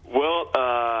 Well,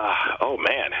 oh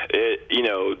man,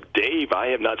 Dave, I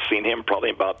have not seen him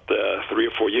probably about 3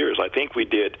 or 4 years. I think we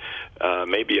did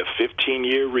maybe a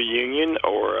 15-year reunion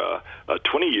or a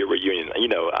 20-year reunion.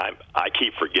 I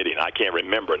keep forgetting. I can't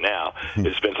remember now.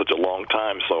 It's been such a long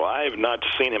time, so I have not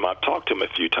seen him. I've talked to him a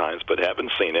few times, but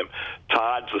haven't seen him.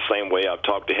 Todd's the same way. I've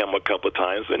talked to him a couple of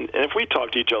times, and if we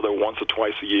talk to each other once or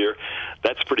twice a year,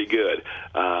 that's pretty good.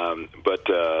 But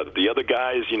the other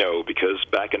guys, because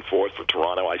back and forth from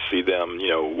Toronto, I see them.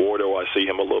 Wardo, I see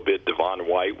him a little bit. Devon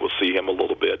White, we'll see him a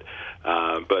little bit.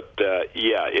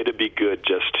 Yeah, it'd be good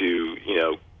just to,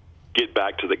 get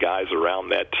back to the guys around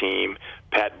that team.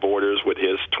 Pat Borders with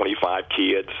his 25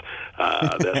 kids.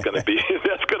 That's going to be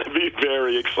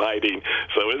very exciting.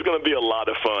 So it's going to be a lot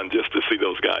of fun just to see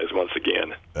those guys once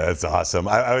again. That's awesome.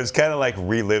 I was kind of like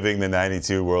reliving the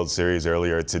 '92 World Series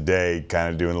earlier today, kind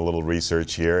of doing a little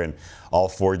research here, and all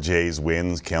 4 Jays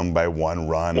wins come by 1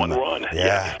 run. 1 run.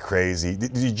 Yeah, crazy.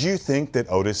 Did you think that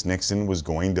Otis Nixon was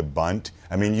going to bunt?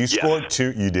 I mean, you scored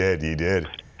 2. You did.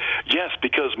 Yes,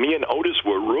 because me and Otis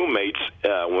were roommates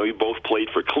when we both played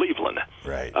for Cleveland.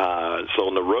 Right. So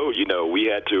on the road, we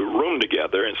had to room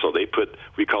together, and so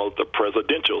we call it the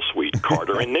presidential suite,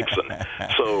 Carter and Nixon.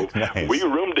 So nice. We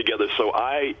roomed together. So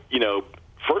I,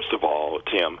 first of all,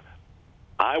 Tim,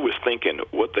 I was thinking,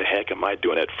 what the heck am I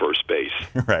doing at first base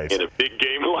right. in a big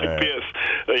game like this?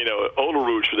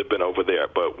 Olerud should have been over there.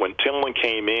 But when Timlin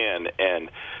came in and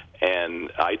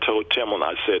I told Timlin,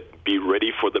 I said, be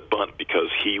ready for the bunt because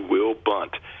he will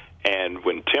bunt. And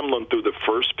when Timlin threw the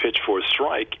first pitch for a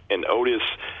strike and Otis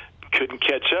couldn't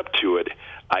catch up to it,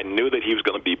 I knew that he was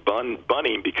going to be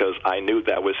bunting because I knew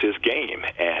that was his game.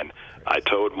 And I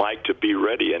told Mike to be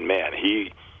ready, and, man,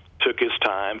 he took his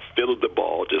time, fielded the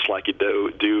ball just like he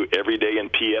do every day in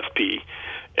PFP,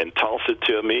 and tossed it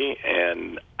to me.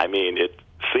 And, I mean, it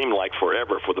seemed like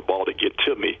forever for the ball to get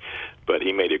to me, but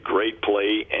he made a great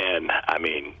play. And, I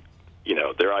mean,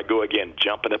 there I go again,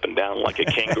 jumping up and down like a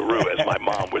kangaroo, as my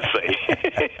mom would say.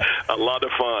 A lot of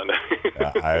fun.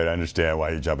 I understand why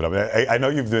you're jumping up. I know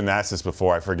you've been asked this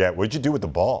before. I forget. What did you do with the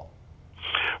ball?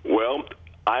 Well,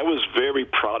 I was very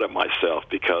proud of myself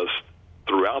because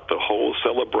throughout the whole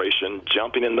celebration,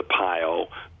 jumping in the pile,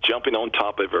 jumping on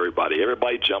top of everybody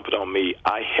jumping on me,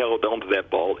 I held onto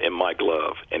that ball in my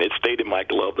glove, and it stayed in my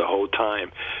glove the whole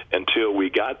time until we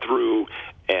got through,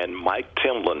 and Mike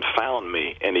Timlin found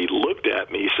me, and he looked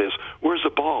at me. He says, "Where's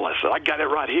the ball?" I said, "I got it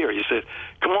right here." He said,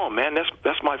 "Come on, man,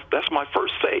 that's my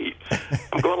first save."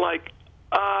 I'm going like,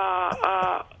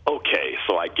 okay.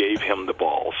 So I gave him the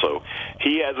ball. So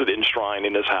he has it enshrined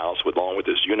in his house along with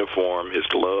his uniform, his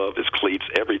glove, his cleats,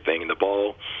 everything, the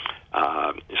ball.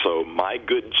 So my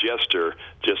good gesture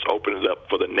just opened it up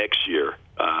for the next year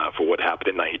for what happened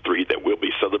in '93 that we'll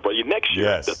be celebrating next year,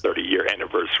 yes. the 30-year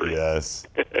anniversary. Yes.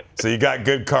 So you got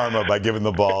good karma by giving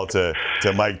the ball to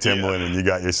Mike Timlin, and you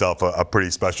got yourself a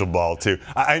pretty special ball, too.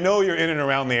 I know you're in and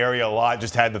around the area a lot.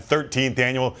 Just had the 13th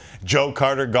annual Joe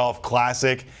Carter Golf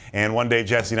Classic, and one day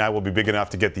Jesse and I will be big enough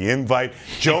to get the invite.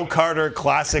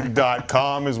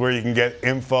 JoeCarterClassic.com is where you can get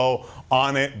info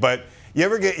on it. But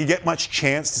you get much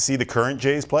chance to see the current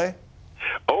Jays play?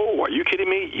 Oh, are you kidding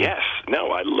me? Yes.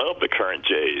 No, I love the current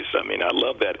Jays. I mean, I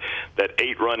love that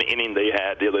 8-run inning they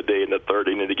had the other day in the third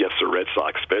inning against the Red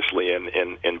Sox, especially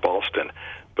in Boston.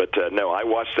 But no, I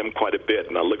watched them quite a bit,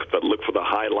 and I look for the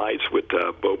highlights with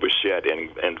Bo Bichette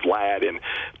and Vlad and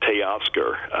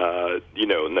Teoscar.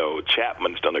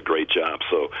 Chapman's done a great job.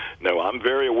 So, no, I'm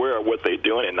very aware of what they're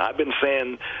doing, and I've been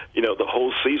saying, the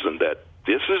whole season that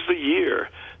this is the year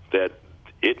that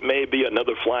it may be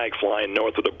another flag flying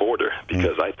north of the border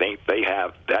because I think they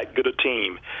have that good a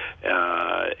team,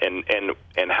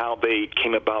 and how they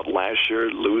came about last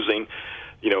year losing,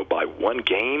 by 1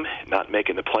 game, not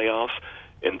making the playoffs,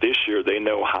 and this year they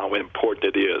know how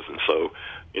important it is, and so,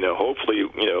 hopefully,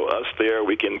 us there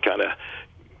we can kind of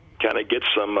kind of get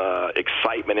some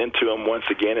excitement into them once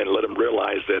again and let them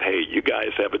realize that, hey, you guys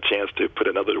have a chance to put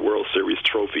another World Series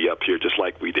trophy up here just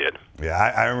like we did. Yeah,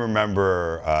 I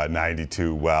remember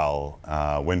 92 well.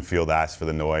 Winfield asked for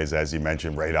the noise, as you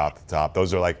mentioned, right off the top.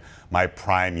 Those are like my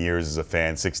prime years as a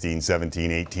fan, 16,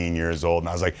 17, 18 years old. And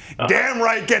I was like, damn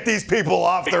right, get these people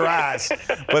off their ass.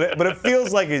 But it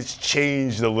feels like it's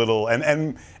changed a little.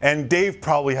 And Dave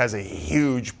probably has a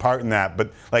huge part in that.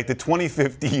 But like the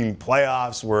 2015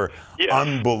 playoffs were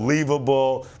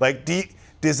unbelievable. Like,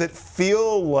 does it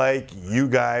feel like you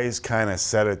guys kind of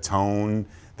set a tone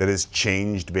that has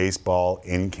changed baseball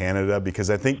in Canada? Because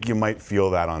I think you might feel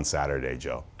that on Saturday,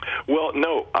 Joe. Well,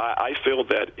 no, I feel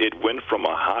that it went from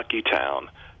a hockey town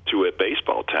to a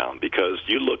baseball town, because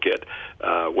you look at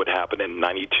what happened in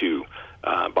 '92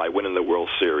 by winning the World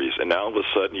Series, and now all of a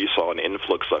sudden you saw an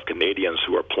influx of Canadians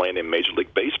who are playing in Major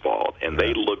League Baseball, and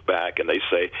they look back and they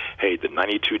say, hey, the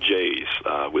 '92 Jays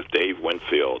with Dave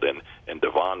Winfield and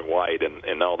Devon White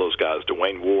and all those guys,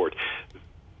 Dwayne Ward,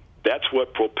 that's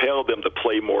what propelled them to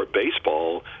play more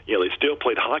baseball. You know, they still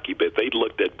played hockey, but they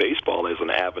looked at baseball as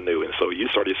an avenue, and so you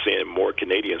started seeing more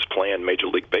Canadians playing Major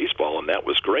League Baseball, and that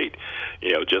was great.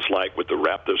 You know, just like with the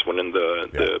Raptors winning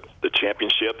the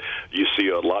championship, you see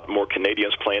a lot more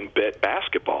Canadians playing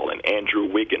basketball, and Andrew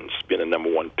Wiggins being the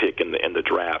 #1 pick in the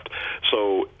draft.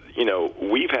 So, you know,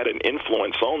 we've had an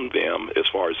influence on them as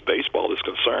far as baseball is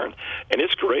concerned, and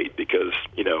it's great because,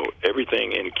 you know,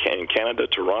 everything in Canada,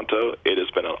 Toronto, it has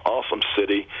been an awesome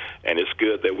city, and it's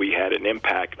good that we had an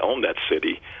impact on that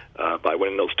city by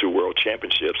winning those 2 world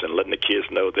championships and letting the kids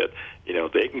know that, you know,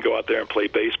 they can go out there and play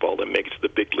baseball and make it to the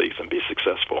big leagues and be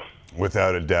successful.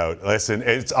 Without a doubt. Listen,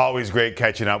 it's always great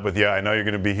catching up with you. I know you're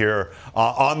going to be here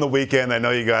on the weekend. I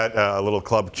know you got a little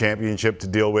club championship to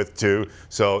deal with, too.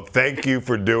 So thank you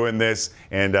for doing this,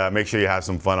 and make sure you have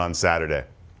some fun on Saturday.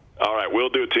 All right, we'll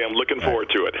do, Tim. Looking forward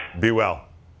to it. Be well.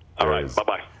 All right,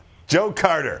 bye-bye. Joe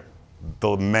Carter,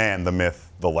 the man, the myth,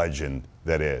 the legend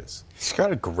that is. He's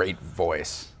got a great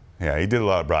voice. Yeah, he did a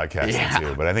lot of broadcasting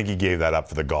too, but I think he gave that up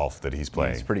for the golf that he's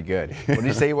playing. He's pretty good. What did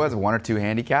he say he was, 1 or 2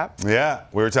 handicap? Yeah,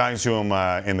 we were talking to him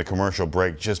in the commercial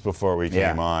break just before we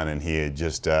came on, and he had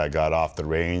just got off the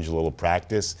range, a little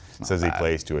practice. Says he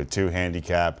plays to a 2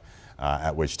 handicap,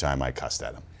 at which time I cussed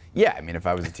at him. Yeah, I mean, if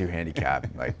I was a 2 handicap,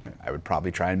 like, I would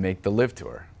probably try and make the live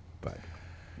tour, but,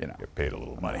 you know. Get paid a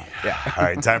little money. Yeah. All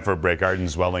right, time for a break. Arden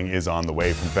Zwelling is on the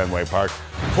way from Fenway Park.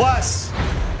 Plus,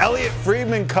 Elliot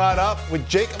Friedman caught up with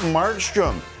Jacob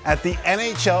Markstrom at the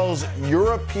NHL's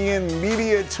European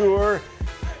Media Tour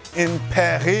in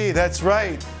Paris. That's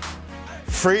right.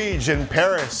 Frege in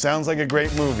Paris. Sounds like a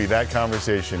great movie. That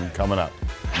conversation coming up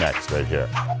next right here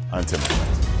on Tim and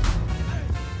Friends.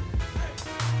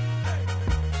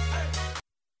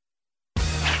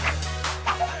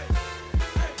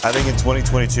 I think in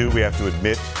 2022 we have to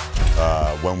admit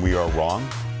when we are wrong.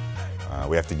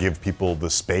 We have to give people the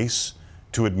space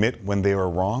to admit when they are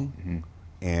wrong. Mm-hmm.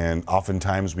 And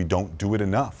oftentimes we don't do it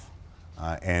enough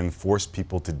and force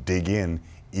people to dig in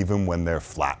even when they're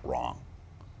flat wrong.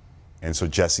 And so,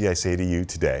 Jesse, I say to you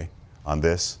today on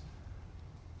this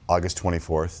August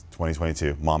 24th,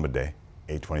 2022, Mamba Day,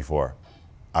 8/24,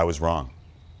 I was wrong.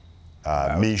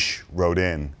 Mish wrote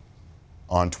in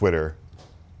on Twitter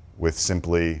with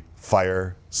simply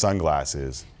fire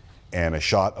sunglasses and a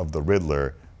shot of the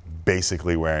Riddler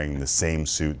basically wearing the same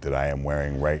suit that I am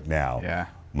wearing right now,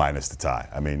 minus the tie.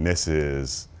 I mean, this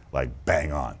is like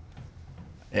bang on.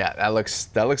 Yeah, that looks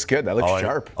good. That looks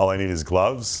sharp. All I need is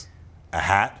gloves, a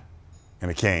hat, and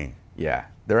a cane. Yeah,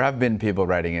 there have been people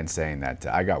writing in saying that.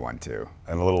 I got one too.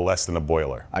 And a little less than a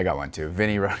boiler. I got one too.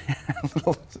 Vinny wrote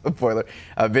a boiler.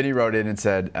 Vinny wrote in and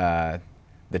said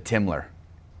the Timler.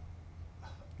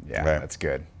 Yeah, right. That's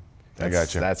good. I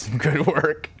got you. That's some good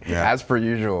work, as per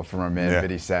usual from our man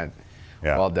Vinny Sent.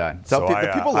 Yeah. Well done. So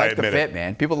people like the fit,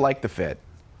 man. People like the fit.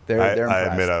 They're impressed.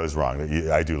 I admit I was wrong.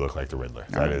 I do look like the Riddler.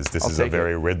 This is a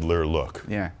very Riddler look.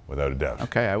 Yeah. Without a doubt.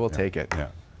 Okay, I will take it. Yeah.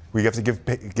 We have to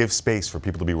give space for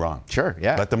people to be wrong. Sure,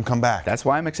 yeah. Let them come back. That's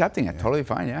why I'm accepting it. Totally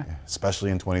fine, yeah.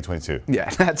 Especially in 2022. Yeah,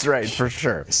 that's right, for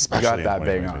sure. Especially you got that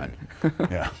bang on.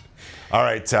 Yeah. All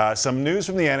right, some news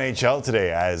from the NHL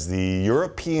today as the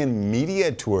European Media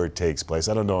Tour takes place.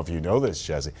 I don't know if you know this,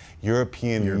 Jesse.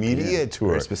 European Media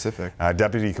Tour. Very specific.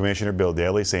 Deputy Commissioner Bill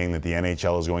Daly saying that the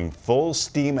NHL is going full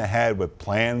steam ahead with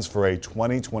plans for a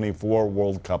 2024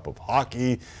 World Cup of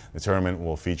Hockey. The tournament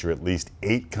will feature at least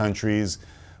 8 countries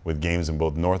with games in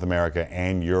both North America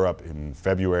and Europe in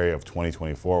February of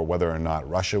 2024. Whether or not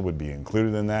Russia would be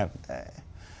included in that,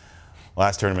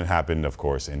 Last tournament happened, of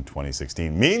course, in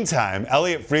 2016. Meantime,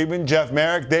 Elliot Friedman, Jeff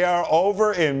Marek, they are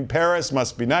over in Paris.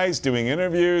 Must be nice doing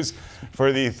interviews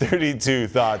for the 32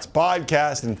 Thoughts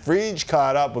podcast. And Friedge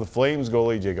caught up with Flames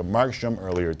goalie Jacob Markstrom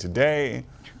earlier today.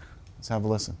 Let's have a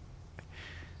listen.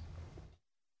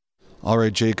 All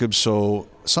right, Jacob. So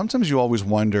sometimes you always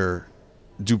wonder,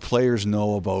 do players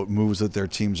know about moves that their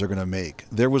teams are going to make?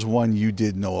 There was one you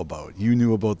did know about. You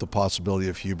knew about the possibility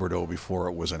of Huberdeau before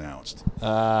it was announced.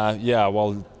 Yeah,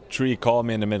 well, Tree called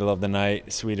me in the middle of the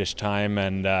night, Swedish time,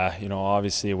 and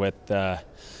obviously with the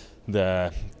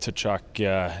Tkachuk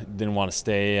didn't want to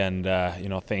stay, and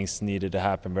things needed to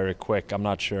happen very quick. I'm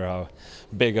not sure how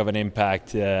big of an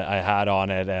impact I had on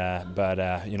it,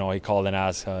 but he called and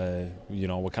asked,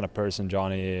 what kind of person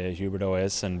Johnny Huberdeau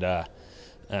is, and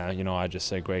I just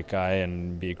say great guy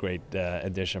and be a great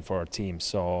addition for our team.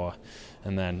 So,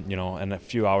 and then and a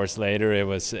few hours later it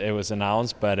was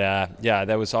announced. But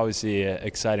that was obviously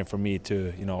exciting for me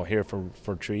to hear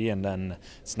for Tree, and then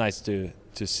it's nice to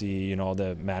see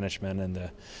the management and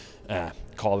the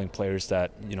calling players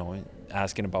that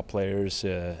asking about players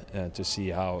to see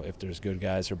how if there's good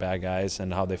guys or bad guys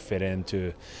and how they fit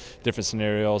into different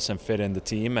scenarios and fit in the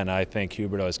team. And I think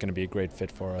Huberdeau is going to be a great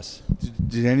fit for us.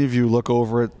 Did any of you look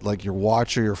over at like your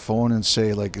watch or your phone and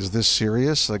say, like, is this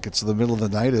serious? Like, it's the middle of the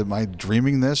night. Am I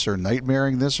dreaming this or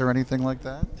nightmaring this or anything like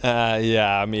that?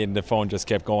 Yeah, I mean, the phone just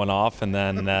kept going off, and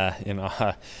then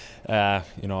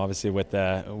obviously with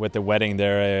the wedding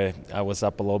there, I was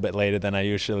up a little bit later than I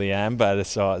usually am, but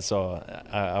so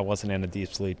I wasn't in a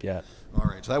deep sleep yet. All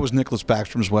right, so that was Nicholas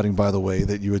Backstrom's wedding, by the way,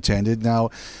 that you attended. Now,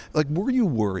 like, were you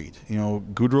worried?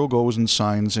 Gaudreau goes and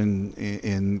signs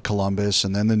in Columbus,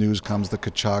 and then the news comes that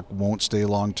Tkachuk won't stay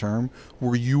long term.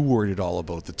 Were you worried at all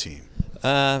about the team?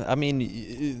 I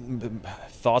mean,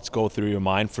 thoughts go through your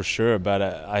mind for sure, but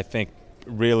I think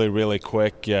really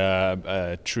quick,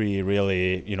 Tree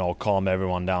really calmed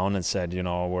everyone down and said,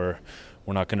 we're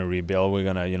not going to rebuild. We're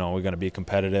gonna be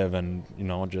competitive and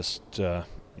just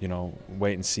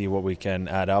wait and see what we can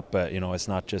add up. But it's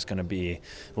not just going to be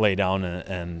lay down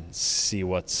and see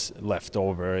what's left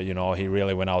over. He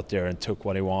really went out there and took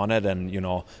what he wanted, and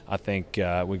I think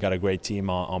we got a great team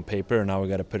on paper, and now we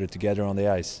got to put it together on the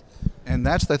ice. And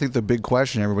that's, I think, the big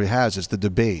question everybody has. It's the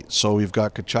debate. So we've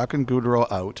got Tkachuk and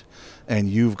Gaudreau out, and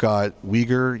you've got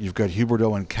Weegar, you've got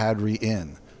Huberdeau and Kadri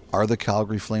in. Are the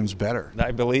Calgary Flames better?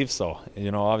 I believe so.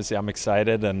 Obviously I'm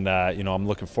excited, and I'm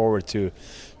looking forward to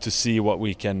see what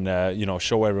we can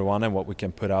show everyone and what we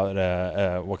can put out,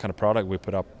 what kind of product we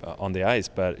put up on the ice.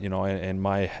 But in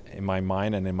my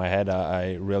mind and in my head,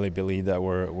 I really believe that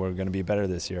we're going to be better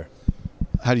this year.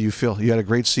 How do you feel? You had a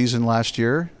great season last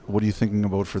year. What are you thinking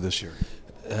about for this year?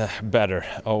 Better,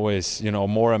 always,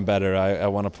 more and better. I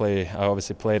want to play. I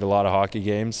obviously played a lot of hockey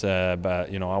games, but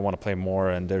I want to play more.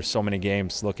 And there's so many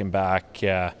games looking back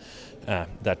that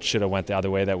should have went the other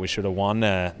way, that we should have won,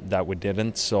 that we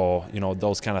didn't. So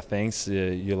those kind of things,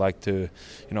 you like to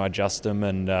adjust them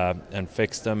and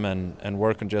fix them and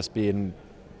work on just being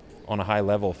on a high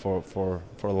level for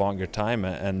a longer time,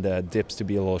 and dips to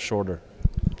be a little shorter.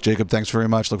 Jacob, thanks very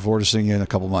much. Look forward to seeing you in a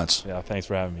couple months. Yeah, thanks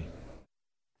for having me.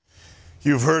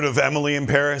 You've heard of Emily in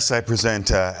Paris. I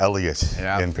present Elliot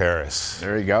in Paris.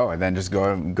 There you go. And then just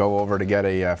go over to get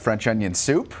a French onion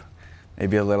soup,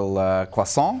 maybe a little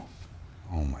croissant.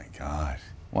 Oh my God.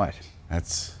 What?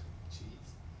 That's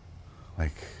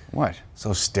like what? So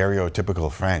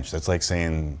stereotypical French. That's like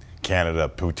saying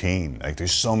Canada poutine. Like,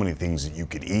 there's so many things that you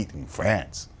could eat in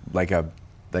France. Like a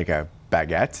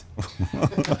baguette.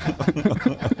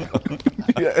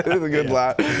 Yeah, that's a good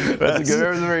laugh. That's a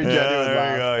very genuine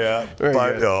laugh. There you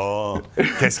go,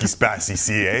 yeah. Qu'est-ce qui se passe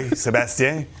ici, eh,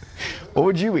 Sébastien? What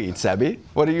would you eat, Sebi?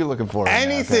 What are you looking for?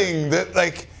 Anything that,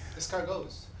 like...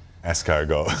 Escargot.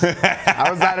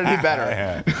 How is that any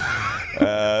better?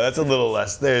 That's a little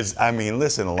less.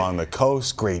 Listen, along the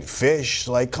coast, great fish.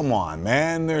 Like, come on,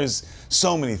 man. There's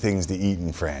so many things to eat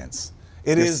in France.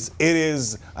 It is,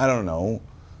 I don't know,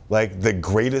 like the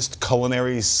greatest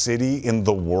culinary city in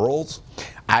the world.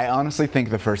 I honestly think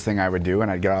the first thing I would do when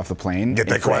I'd get off the plane, get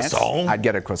the croissant. I'd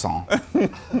get a croissant.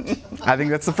 I think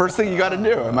that's the first thing you got to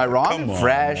do. Am I wrong? Come on,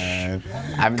 fresh. Man.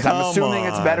 I'm assuming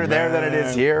it's better there than it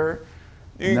is here.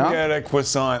 You can get a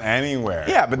croissant anywhere.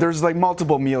 Yeah, but there's like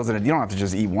multiple meals in it. You don't have to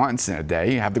just eat once in a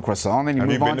day. You have the croissant, and then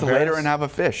you move on to later and have a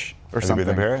fish. or Have something.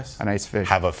 you been to Paris? A nice fish.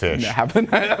 Have a fish. Yeah,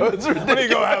 that was Where do you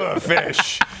go have a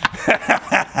fish?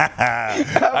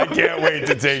 I can't wait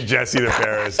to take Jesse to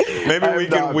Paris. Maybe we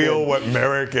can wheel what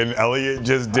Merrick and Elliot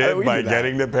just did by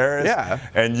getting to Paris. Yeah.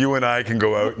 And you and I can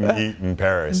go out and eat in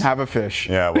Paris. Have a fish.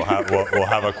 Yeah, we'll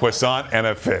have a croissant and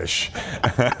a fish.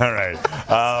 All right.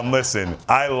 Listen,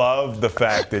 I love the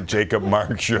fact that Jacob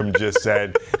Markstrom just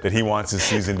said that he wants his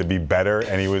season to be better,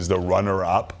 and he was the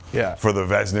runner-up for the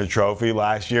Vezina Trophy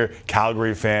last year.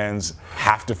 Calgary fans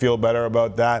have to feel better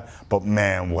about that, but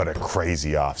man, what a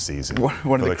crazy offseason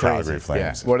for the Calgary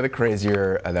Flames. Yeah, one of the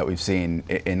crazier that we've seen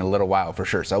in a little while for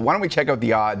sure. So why don't we check out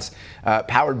the odds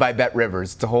powered by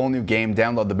BetRivers. It's a whole new game.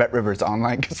 Download the BetRivers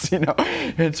online casino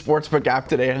and sportsbook app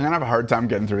today. I'm going to have a hard time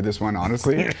getting through this one,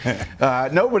 honestly.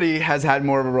 Nobody has had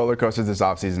more of a roller coaster this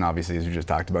offseason, obviously, as we just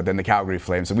talked about, than the Calgary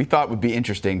Flames. So we thought it would be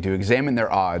interesting to examine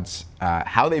their odds,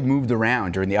 how they've moved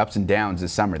around during the ups and downs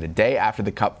this summer. The day after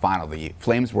the Cup final, the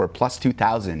Flames were plus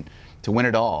 2,000 to win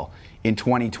it all in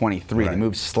 2023. They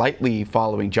moved slightly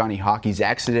following Johnny Hockey's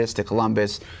exodus to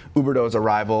Columbus, Huberdeau's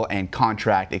arrival, and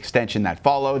contract extension that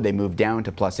followed. They moved down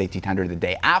to plus 1,800 the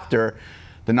day after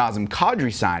the Nazem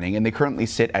Kadri signing, and they currently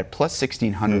sit at plus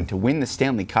 1,600 to win the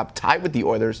Stanley Cup, tied with the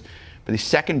Oilers for the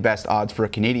second best odds for a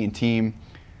Canadian team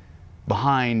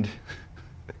behind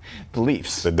the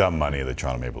Leafs. The dumb money of the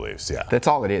Toronto Maple Leafs, yeah. That's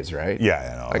all it is, right?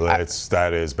 Yeah, I know. That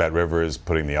is BetRivers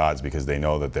putting the odds because they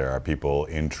know that there are people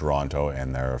in Toronto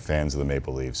and there are fans of the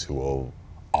Maple Leafs who will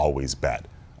always bet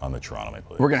on the Toronto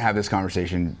Maple Leafs. We're going to have this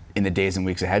conversation in the days and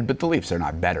weeks ahead, but the Leafs are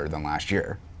not better than last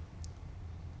year.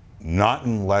 Not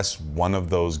unless one of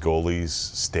those goalies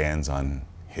stands on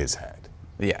his head.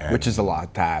 Yeah, which is a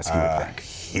lot to ask, you would think.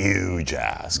 Huge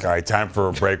ask. All right, time for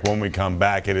a break. When we come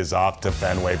back, it is off to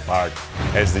Fenway Park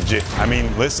as I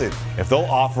mean, listen, if they'll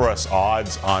offer us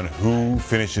odds on who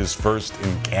finishes first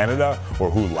in Canada or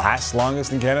who lasts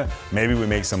longest in Canada, maybe we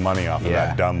make some money off of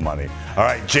that dumb money. All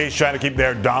right, Jay's trying to keep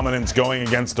their dominance going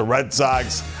against the Red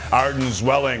Sox. Arden's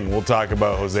Welling. We'll talk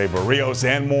about Jose Barrios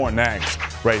and more next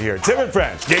right here. Tim and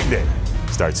Friends, Game Day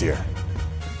starts here.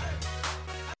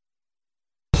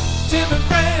 Tim and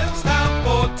Friends, time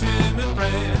for Tim and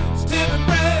Friends. Tim and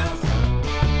Friends.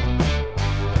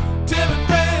 Tim and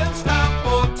Friends, time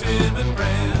for Tim and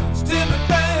Friends. Tim and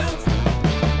Friends.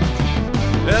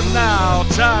 And now,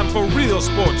 time for Real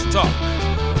Sports Talk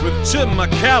with Tim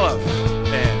McAuliffe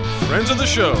and friends of the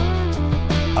show.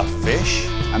 A fish?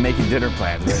 I'm making dinner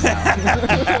plans right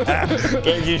now.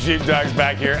 Thank you, Sheepdogs,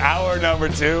 back here. Hour number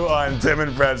 2 on Tim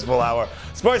and Friends Full Hour.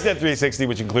 Sportsnet 360,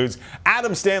 which includes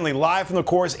Adam Stanley live from the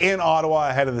course in Ottawa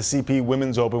ahead of the CP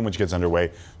Women's Open, which gets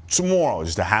underway tomorrow.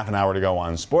 Just a half an hour to go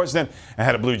on Sportsnet.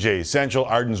 Ahead of Blue Jays Central,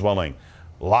 Arden's Welling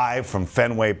live from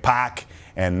Fenway Park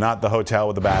and not the hotel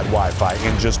with the bad Wi-Fi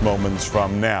in just moments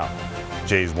from now.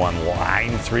 Jays won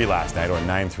 9-3 last night, or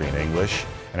 9-3 in English,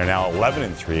 and are now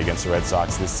 11-3 against the Red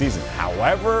Sox this season.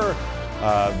 However,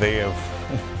 they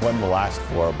have won the last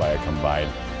 4 by a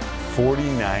combined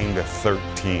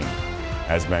 49-13.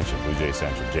 As mentioned, Blue Jays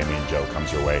Central, Jamie and Joe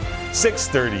comes your way.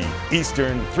 6:30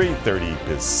 Eastern, 3:30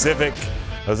 Pacific.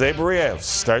 Jose Barrios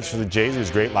starts for the Jays. He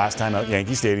was great last time out at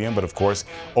Yankee Stadium, but of course,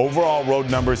 overall road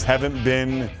numbers haven't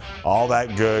been all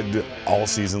that good all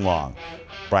season long.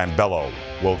 Brian Bello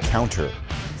will counter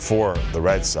for the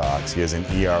Red Sox. He has an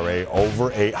ERA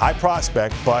over 8. High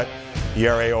prospect, but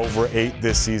ERA over 8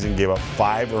 this season. Gave up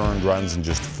 5 earned runs in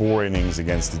just 4 innings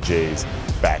against the Jays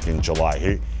back in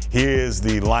July. He is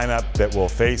the lineup that will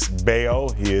face Bello.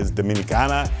 He is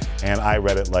Dominicana, and I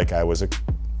read it like I was a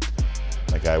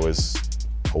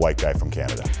white guy from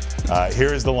Canada.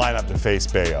 Here is the lineup to face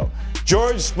Bello.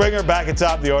 George Springer back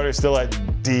atop the order, still at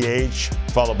DH,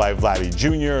 followed by Vladdy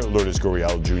Jr., Lourdes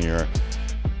Gurriel Jr.,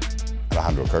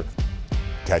 Alejandro Kirk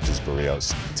catches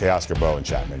Barrios, Teoscar Bo, and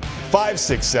Chapman. 5,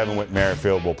 6, 7 Whit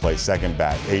Merrifield will play second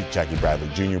bat. 8, Jackie Bradley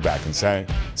Jr. back in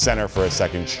center for a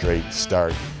second straight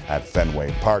start at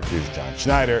Fenway Park. Here's John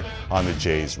Schneider on the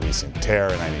Jays' recent tear,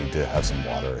 and I need to have some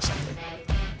water or something.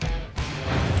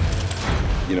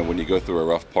 You know, when you go through a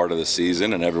rough part of the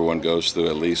season, and everyone goes through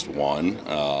at least one,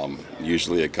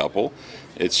 usually a couple,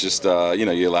 it's just, you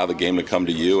know, you allow the game to come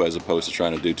to you as opposed to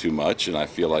trying to do too much, and I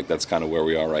feel like that's kind of where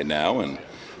we are right now, and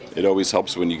it always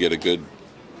helps when you get a good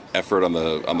effort on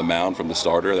the mound from the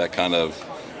starter. That kind of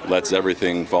lets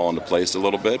everything fall into place a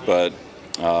little bit, but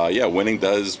yeah, winning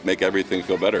does make everything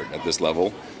feel better at this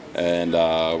level, and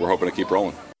we're hoping to keep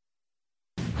rolling.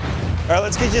 All right,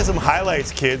 let's get you some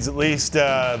highlights, kids, at least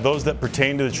those that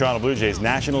pertain to the Toronto Blue Jays.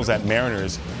 Nationals at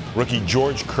Mariners, rookie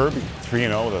George Kirby,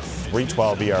 3-0 with a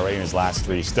 3.12 ERA in his last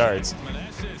 3 starts.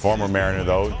 Former Mariner,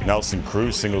 though, Nelson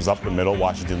Cruz singles up the middle.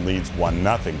 Washington leads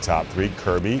 1-0. Top 3,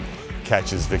 Kirby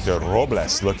catches Victor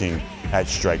Robles looking at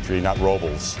strike three, not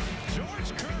Robles.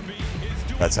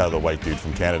 That's how the white dude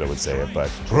from Canada would say it,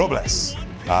 but Robles.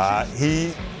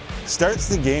 He starts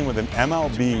the game with an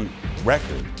MLB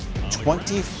record,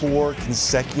 24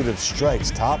 consecutive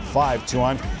strikes, top 5, 2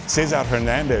 on. Cesar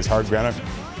Hernandez, hard grounder.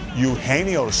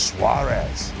 Eugenio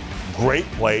Suarez, great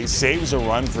play, saves a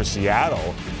run for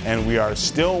Seattle, and we are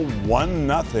still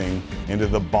 1-0 into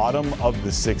the bottom of the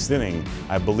 6th inning.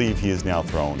 I believe he has now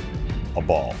thrown a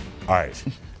ball. All right,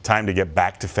 time to get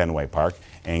back to Fenway Park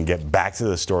and get back to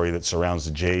the story that surrounds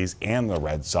the Jays and the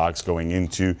Red Sox going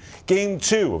into Game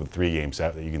 2 of the 3-game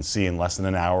set that you can see in less than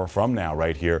an hour from now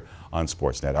right here on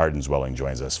Sportsnet. Arden Zwelling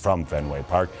joins us from Fenway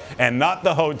Park, and not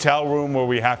the hotel room where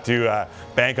we have to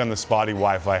bank on the spotty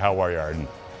Wi-Fi. How are you, Arden?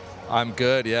 I'm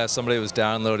good. Yeah, somebody was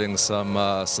downloading some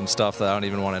stuff that I don't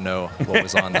even want to know what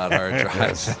was on that hard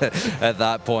drive at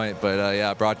that point. But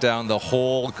yeah, brought down the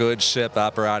whole good ship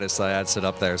apparatus that I had set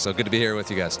up there. So good to be here with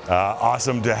you guys.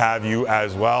 Awesome to have you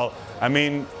as well. I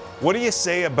mean, what do you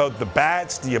say about the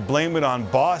bats? Do you blame it on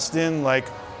Boston? Like,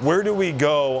 where do we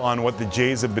go on what the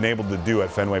Jays have been able to do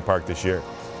at Fenway Park this year?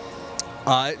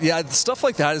 Yeah, stuff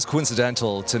like that is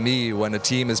coincidental to me when a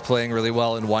team is playing really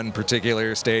well in one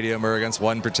particular stadium or against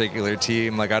one particular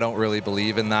team. Like, I don't really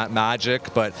believe in that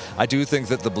magic, but I do think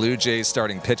that the Blue Jays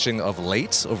starting pitching of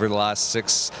late over the last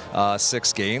six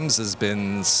games has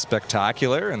been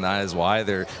spectacular, and that is why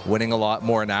they're winning a lot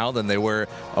more now than they were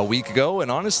a week ago. And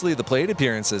honestly, the plate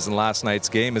appearances in last night's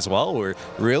game as well were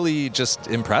really just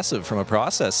impressive from a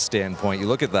process standpoint. You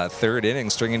look at that 3rd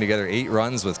inning, stringing together 8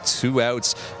 runs with 2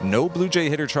 outs. No Blue Jay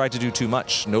hitter tried to do too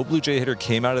much. No Blue Jay hitter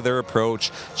came out of their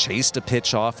approach, chased a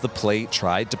pitch off the plate,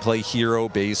 tried to play hero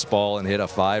baseball and hit a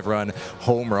 5-run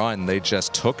home run. They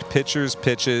just took pitchers'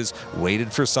 pitches,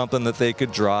 waited for something that they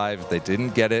could drive. They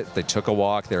didn't get it. They took a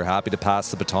walk. They were happy to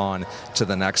pass the baton to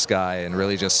the next guy and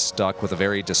really just stuck with a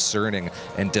very discerning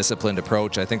and disciplined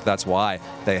approach. I think that's why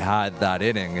they had that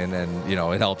inning. And you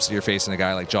know, it helps you're facing a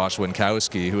guy like Josh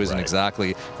Winkowski, who isn't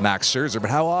exactly Max Scherzer. But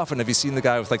how often have you seen the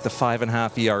guy with like the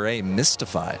 5.5 ERA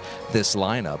mystify this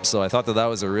lineup? So I thought that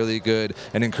was a really good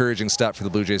and encouraging step for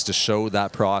the Blue Jays to show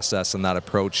that process and that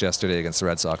approach yesterday against the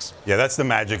Red Sox. Yeah, that's the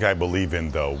magic I believe in,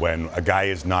 though. When a guy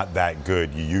is not that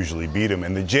good, you usually beat him.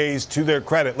 And the Jays, to their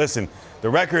credit, listen, the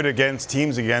record against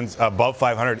teams above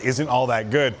 500 isn't all that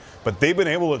good, but they've been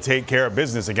able to take care of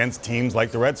business against teams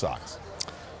like the Red Sox.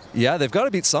 Yeah, they've got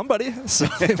to beat somebody, so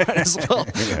they might as well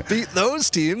beat those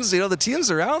teams. You know, the teams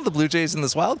around the Blue Jays in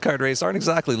this wild card race aren't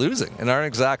exactly losing and aren't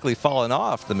exactly falling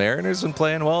off. The Mariners have been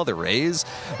playing well. The Rays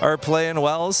are playing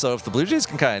well. So if the Blue Jays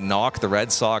can kind of knock the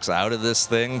Red Sox out of this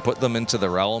thing, put them into the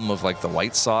realm of like the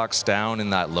White Sox down in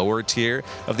that lower tier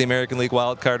of the American League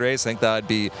wild card race, I think that would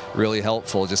be really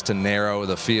helpful just to narrow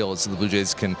the field so the Blue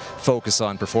Jays can focus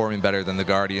on performing better than the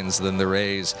Guardians, than the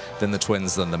Rays, than the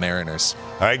Twins, than the Mariners.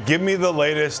 All right, give me the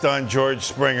latest on George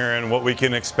Springer and what we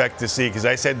can expect to see, because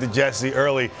I said to Jesse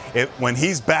early, when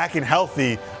he's back and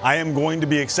healthy, I am going to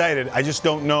be excited. I just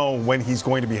don't know when he's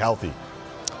going to be healthy.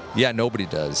 Yeah, nobody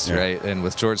does, right? And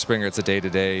with George Springer, it's a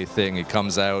day-to-day thing. He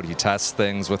comes out, he tests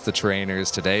things with the trainers.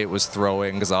 Today it was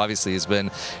throwing, because obviously he's been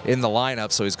in the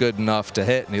lineup, so he's good enough to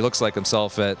hit, and he looks like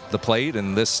himself at the plate,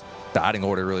 and this batting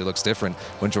order really looks different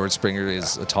when George Springer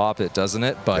is atop it, doesn't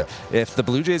it? But if the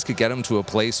Blue Jays could get him to a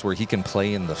place where he can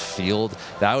play in the field,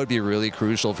 that would be really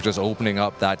crucial for just opening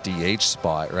up that DH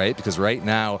spot, right? Because right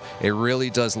now, it really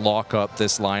does lock up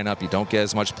this lineup. You don't get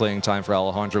as much playing time for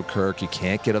Alejandro Kirk. You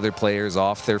can't get other players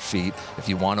off their feet. If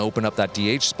you want to open up that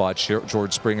DH spot,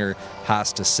 George Springer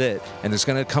has to sit. And there's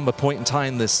going to come a point in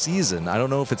time this season, I don't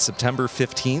know if it's September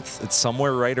 15th, it's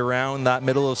somewhere right around that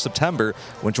middle of September,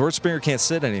 when George Springer can't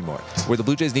sit anymore, where the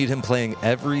Blue Jays need him playing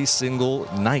every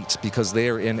single night because they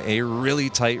are in a really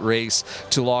tight race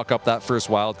to lock up that first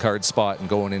wild card spot and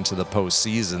going into the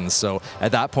postseason. So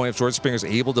at that point, if George Springer is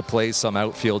able to play some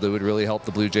outfield, it would really help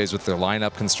the Blue Jays with their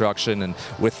lineup construction and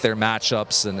with their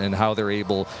matchups and how they're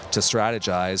able to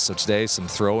strategize. So today, some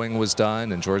throwing was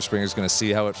done, and George Springer's going to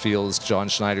see how it feels. John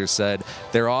Schneider said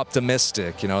they're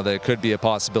optimistic. You know, there could be a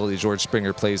possibility George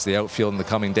Springer plays the outfield in the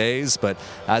coming days, but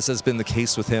as has been the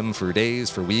case with him for days,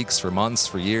 for weeks, for months,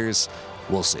 for years,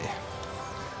 we'll see.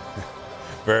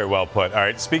 Very well put. All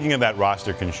right, speaking of that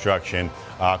roster construction,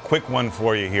 quick one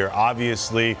for you here.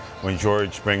 Obviously, when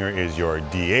George Springer is your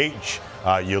DH,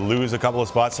 you lose a couple of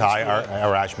spots. Hi,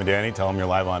 Arash Madani. Tell him you're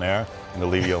live on air and to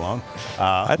leave you alone.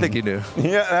 I think you knew.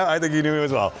 Yeah, I think you knew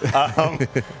as well.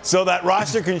 So that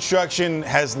roster construction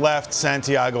has left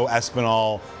Santiago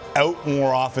Espinal out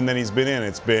more often than he's been in.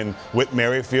 It's been Whit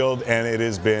Merrifield, and it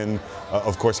has been,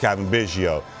 of course, Kevin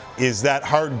Biggio. Is that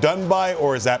hard done by,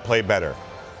 or is that play better?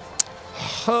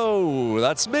 Oh,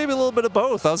 that's maybe a little bit of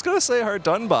both. I was going to say hard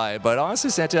done by, but honestly,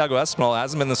 Santiago Espinal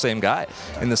hasn't been the same guy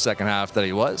in the second half that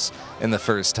he was in the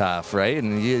first half, right?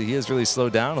 And he has really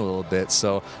slowed down a little bit.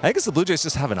 So I think it's the Blue Jays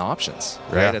just having options,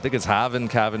 right? Yeah. I think it's having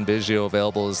Cavan Biggio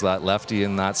available as that lefty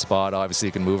in that spot. Obviously,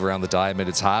 he can move around the diamond.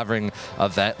 It's having a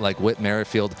vet like Whit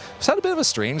Merrifield. He's had a bit of a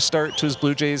strange start to his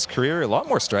Blue Jays career. A lot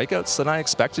more strikeouts than I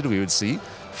expected we would see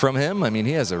from him. I mean,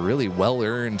 he has a really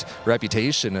well-earned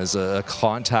reputation as a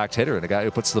contact hitter and a guy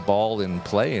who puts the ball in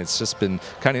play. It's just been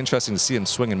kind of interesting to see him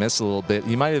swing and miss a little bit.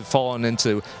 He might have fallen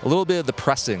into a little bit of the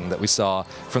pressing that we saw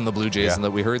from the Blue Jays and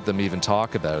that we heard them even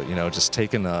talk about, you know, just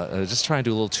taking just trying to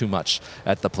do a little too much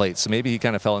at the plate. So maybe he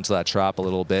kind of fell into that trap a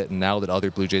little bit, and now that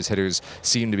other Blue Jays hitters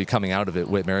seem to be coming out of it,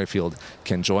 Whit Merrifield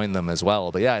can join them as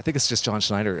well. But yeah, I think it's just John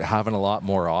Schneider having a lot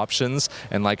more options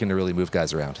and liking to really move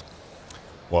guys around.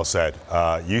 Well said.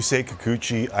 You say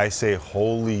Kikuchi, I say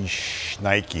holy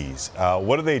shnikes.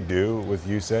 What do they do with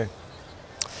Yusei?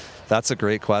 That's a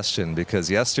great question,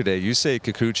 because yesterday Yusei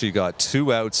Kikuchi got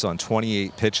 2 outs on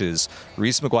 28 pitches.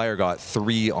 Reese McGuire got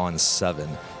 3 on 7.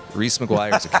 Reese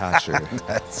McGuire's a catcher.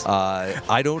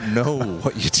 I don't know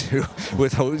what you do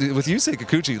with Yusei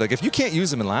Kikuchi. Like, if you can't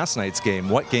use him in last night's game,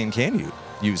 what game can you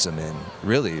use him in,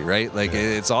 really, right? Like,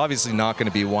 it's obviously not going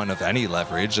to be one of any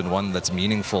leverage and one that's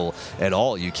meaningful at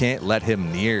all. You can't let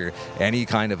him near any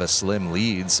kind of a slim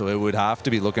lead, so it would have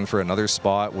to be looking for another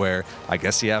spot where I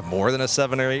guess you have more than a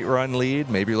 7 or 8 run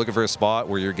lead. Maybe you're looking for a spot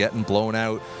where you're getting blown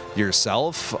out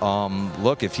yourself.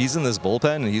 Look, if he's in this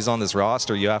bullpen and he's on this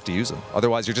roster, you have to use him.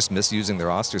 Otherwise, you're just misusing the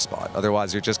roster spot.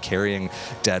 Otherwise, you're just carrying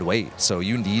dead weight. So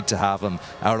you need to have him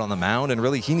out on the mound, and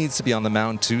really he needs to be on the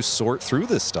mound to sort through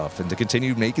this stuff and to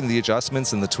continue making the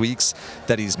adjustments and the tweaks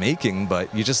that he's making.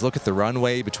 But you just look at the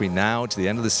runway between now to the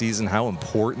end of the season, how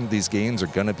important these games are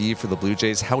going to be for the Blue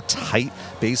Jays, how tight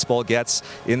baseball gets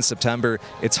in September.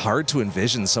 It's hard to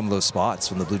envision some of those spots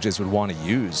when the Blue Jays would want to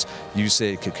use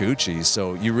Yusei Kikuchi.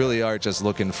 So you really are just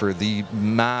looking for the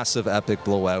massive epic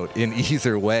blowout in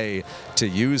either way to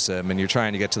use him, and you're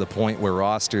trying to get to the point where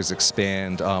rosters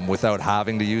expand without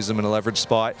having to use him in a leverage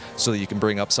spot so that you can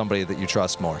bring up somebody that you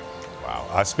trust more.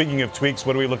 Wow. Speaking of tweaks,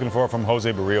 what are we looking for from Jose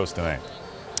Barrios tonight?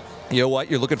 You know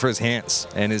what? You're looking for his hands,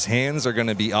 and his hands are going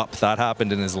to be up. That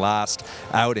happened in his last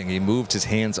outing. He moved his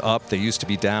hands up. They used to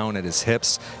be down at his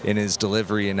hips in his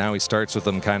delivery, and now he starts with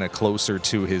them kind of closer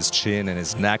to his chin and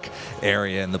his neck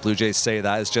area. And the Blue Jays say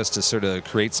that is just to sort of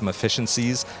create some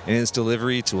efficiencies in his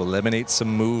delivery, to eliminate some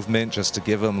movement, just to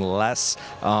give him less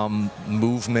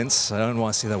movements. I don't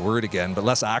want to say that word again, but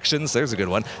less actions. There's a good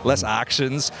one. Less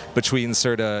actions between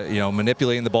sort of, you know,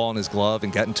 manipulating the ball in his glove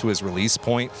and getting to his release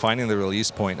point. Finding the release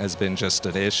point has been just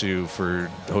an issue for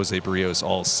Jose Barrios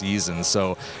all season.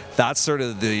 So that's sort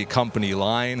of the company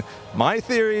line. My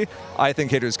theory, I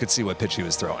think hitters could see what pitch he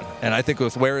was throwing. And I think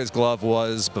with where his glove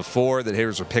was before, that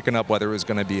hitters were picking up whether it was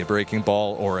going to be a breaking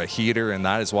ball or a heater, and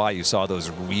that is why you saw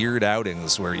those weird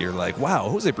outings where you're like, wow,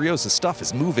 Jose Barrios' stuff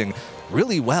is moving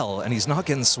really well, and he's not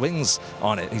getting swings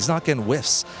on it. He's not getting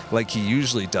whiffs like he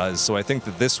usually does. So I think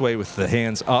that this way, with the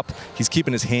hands up, he's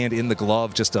keeping his hand in the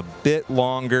glove just a bit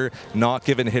longer, not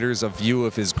giving hitters a view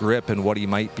of his grip and what he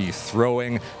might be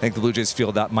throwing. I think the Blue Jays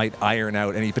feel that might iron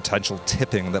out any potential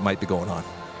tipping that might be going on.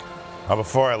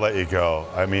 Before I let you go,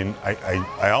 I mean,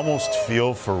 I almost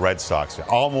feel for Red Sox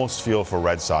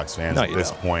fans at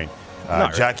this point.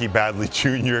 Jackie Badley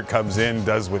Jr. comes in,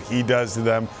 does what he does to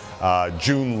them.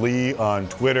 June Lee on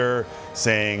Twitter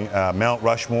saying Mount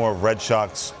Rushmore of Red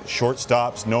Sox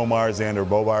shortstops: Nomar, Xander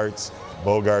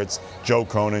Bogaerts, Joe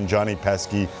Cronin, Johnny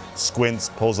Pesky, squints,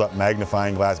 pulls up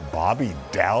magnifying glass, Bobby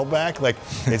Dalbec. Like,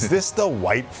 is this the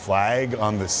white flag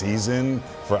on the season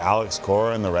for Alex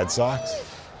Cora and the Red Sox?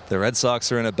 The Red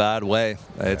Sox are in a bad way.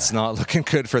 It's not looking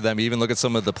good for them. Even look at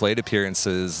some of the plate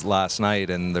appearances last night,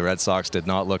 and the Red Sox did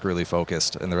not look really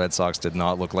focused, and the Red Sox did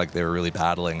not look like they were really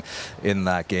battling in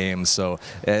that game. So,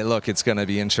 look, it's going to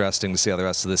be interesting to see how the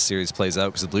rest of this series plays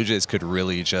out, because the Blue Jays could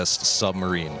really just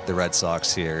submarine the Red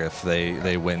Sox here if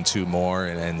they win 2 more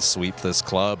and sweep this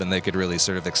club, and they could really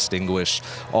sort of extinguish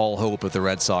all hope of the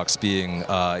Red Sox being,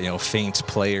 faint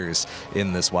players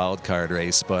in this wild card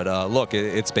race. But look,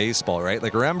 it's baseball, right?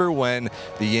 Like, remember when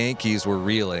the Yankees were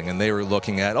reeling and they were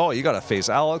looking at, oh, you got to face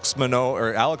Alek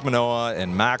Manoah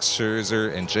and Max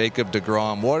Scherzer and Jacob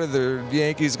deGrom. What are the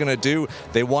Yankees going to do?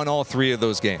 They won all 3 of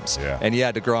those games. And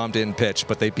yeah, deGrom didn't pitch,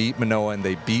 but they beat Manoah and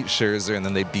they beat Scherzer, and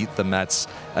then they beat the Mets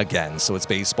again. So it's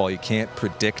baseball. You can't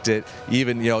predict it.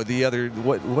 Even, the other,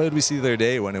 what did we see the other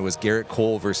day when it was Garrett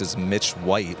Cole versus Mitch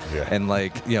White? And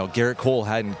Garrett Cole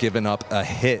hadn't given up a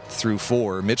hit through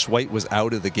 4. Mitch White was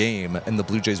out of the game, and the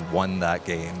Blue Jays won that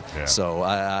game. game. Yeah. So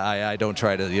I don't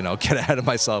try to, get ahead of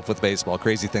myself with baseball.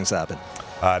 Crazy things happen.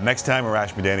 Next time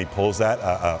Arash Madani pulls that,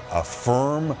 a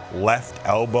firm left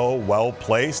elbow, well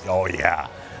placed. Oh yeah.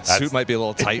 Suit might be a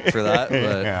little tight for that,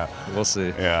 but yeah. We'll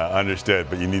see. Yeah, understood.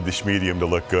 But you need the schmedium to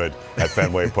look good at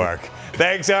Fenway Park.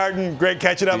 Thanks, Arden. Great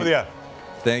catching up with you.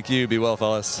 Thank you. Be well,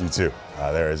 fellas. You too.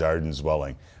 There is Arden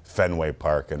Zwelling. Fenway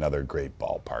Park, another great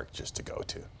ballpark just to go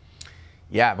to.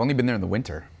 Yeah, I've only been there in the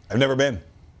winter. I've never been.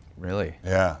 Really?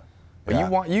 Yeah. But you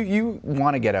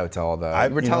want to get out to all the.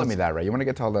 You were telling me that, right? You want to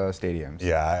get to all the stadiums.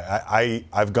 Yeah,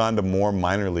 I've gone to more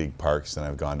minor league parks than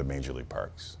I've gone to major league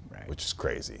parks, which is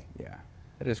crazy. Yeah,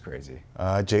 it is crazy.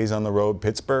 Jays on the road,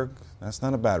 Pittsburgh. That's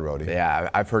not a bad roadie. Yeah,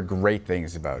 I've heard great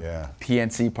things about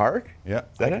PNC Park. Yeah,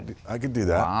 I could do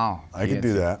that. Wow. I could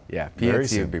do that. Yeah,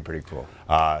 PNC would be pretty cool.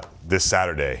 This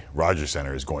Saturday, Rogers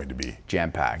Center is going to be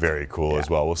jam-packed. Very cool as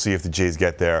well. We'll see if the Jays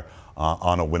get there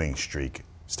on a winning streak.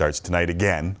 Starts tonight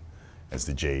again as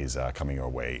the Jays coming our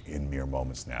way in mere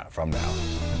moments from now.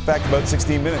 Back about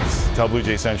 16 minutes. Tell Blue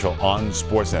Jay Central on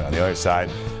Sportsnet. On the other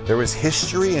side, there was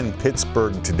history in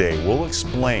Pittsburgh today. We'll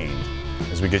explain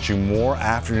as we get you more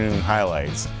afternoon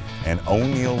highlights. And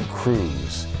O'Neal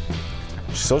Cruz,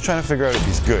 still trying to figure out if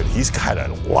he's good. He's got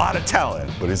a lot of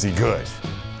talent, but is he good?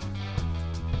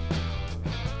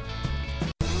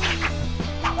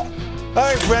 All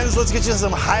right, friends, let's get you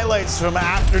some highlights from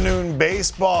afternoon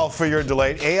baseball for your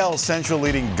delight. AL Central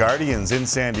leading Guardians in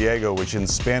San Diego, which in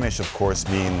Spanish, of course,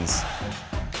 means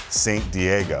Saint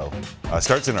Diego.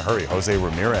 Starts in a hurry. Jose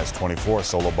Ramirez, 24,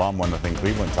 solo bomb, 1-0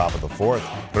 Cleveland, top of the fourth.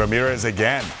 Ramirez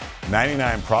again,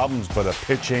 99 problems, but a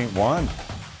pitch ain't one.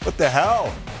 What the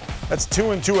hell? That's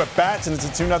 2-2 at bats, and it's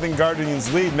a 2-0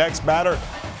 Guardians lead. Next batter,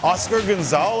 Oscar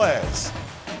Gonzalez.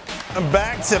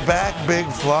 Back-to-back big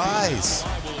flies.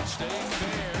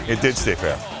 It did stay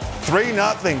fair.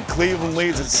 3-0 Cleveland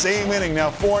leads at same inning. Now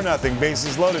 4-0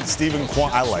 bases loaded. Stephen Kwan.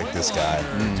 I like this guy.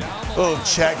 Little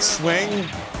check swing.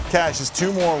 Cashes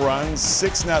 2 more runs.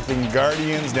 6-0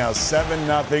 Guardians. Now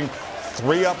 7-0.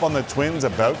 3 up on the Twins.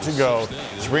 About to go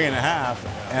 3.5.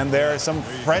 And there are some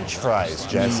French fries,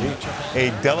 Jesse. A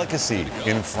delicacy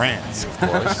in France, of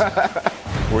course,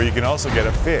 where you can also get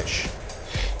a fish.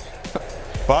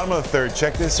 Bottom of the third,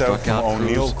 check this out from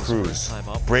O'Neal Cruz.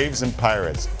 Braves and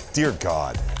Pirates. Dear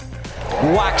God.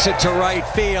 Whacks it to right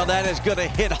field. That is going to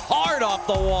hit hard off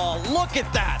the wall. Look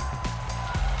at that.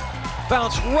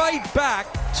 Bounce right back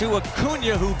to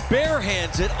Acuna, who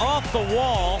barehands it off the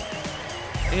wall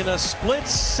in a split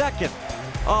second.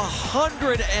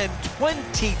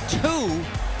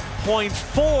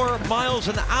 122.4 miles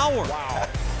an hour. Wow.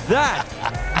 That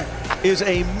is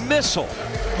a missile.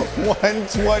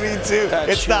 122.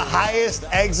 It's the highest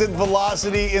exit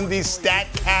velocity in the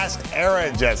StatCast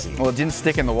era, Jesse. Well, it didn't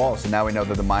stick in the wall, so now we know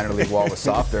that the minor league wall was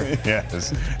softer.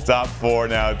 Yes. Top 4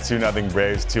 now, 2-0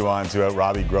 Braves, 2 on, 2 out.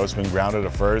 Robbie Grossman grounded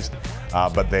at first,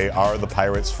 but they are the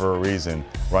Pirates for a reason.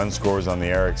 Run scores on the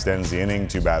air, extends the inning.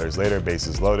 2 batters later,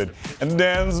 bases loaded. And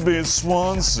Dansby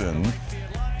Swanson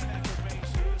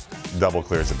double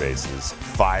clears the bases.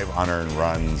 5 unearned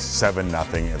runs,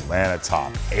 7-0 Atlanta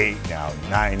top 8 now,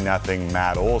 9-0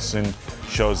 Matt Olson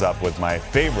shows up with my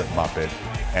favorite Muppet,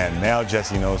 and now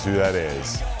Jesse knows who that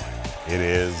is. It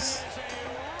is.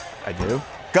 I do.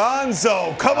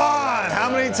 Gonzo, come on! How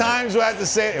many times do I have to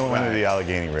say it? And we went to the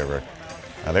Allegheny River.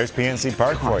 Now there's PNC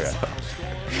Park for you.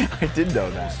 I did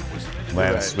know that.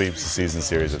 Atlanta sweeps the season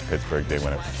series with Pittsburgh. They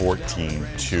win at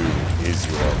 14-2 is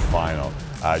your final.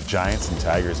 Giants and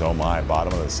Tigers, oh my.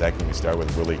 Bottom of the second, we start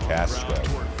with Willie Castro.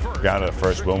 Ground to the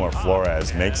first, Wilmer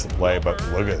Flores makes the play, but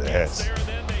look at this.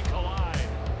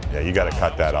 Yeah, you got to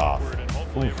cut that off.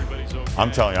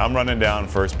 I'm telling you, I'm running down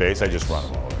first base. I just run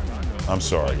him over. I'm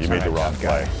sorry, you made the wrong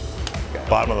play.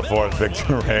 Bottom of the fourth,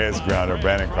 Victor Reyes grounder,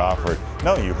 Brandon Crawford.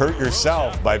 No, you hurt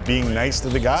yourself by being nice to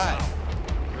the guy.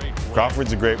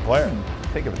 Crawford's a great player.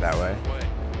 Think of it that way.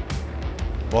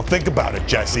 Well, think about it,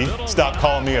 Jesse. Stop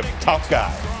calling me a tough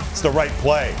guy. It's the right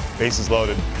play. Bases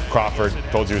loaded. Crawford,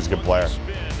 told you he was a good player.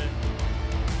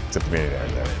 Except for me there.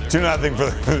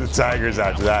 2-0 for the Tigers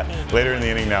after that. Later in the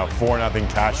inning now, 4-0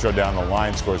 Castro down the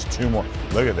line, scores 2 more.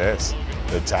 Look at this.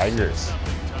 The Tigers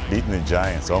beating the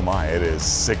Giants. Oh my, it is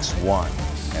 6-1.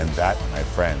 And that, my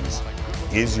friends,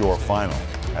 is your final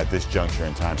at this juncture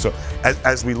in time. So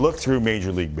as we look through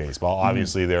Major League Baseball,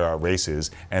 obviously there are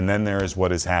races, and then there is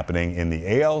what is happening in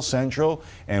the AL Central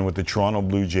and with the Toronto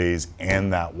Blue Jays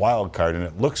and that wild card. And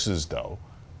it looks as though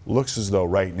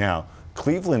right now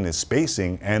Cleveland is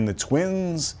spacing, and the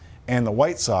Twins and the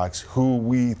White Sox, who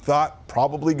we thought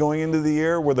probably going into the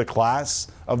year were the class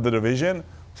of the division,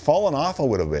 fallen off a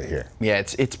little bit here. Yeah,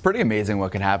 it's pretty amazing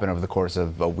what can happen over the course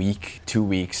of a week, 2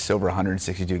 weeks, over a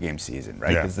 162-game season,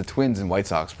 right? Because the Twins and White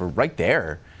Sox were right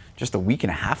there just a week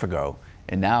and a half ago,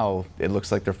 and now it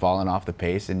looks like they're falling off the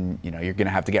pace, and you're going to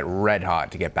have to get red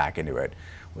hot to get back into it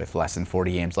with less than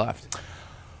 40 games left.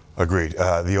 Agreed.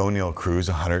 The O'Neill Cruise,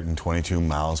 122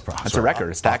 miles per hour. That's a record,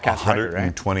 a StatCast record,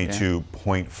 right?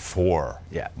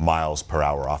 122.4 miles per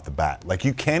hour off the bat. Like,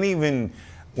 you can't even,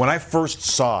 when I first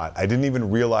saw it, I didn't even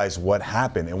realize what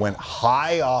happened. It went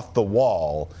high off the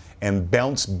wall and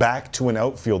bounced back to an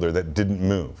outfielder that didn't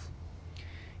move.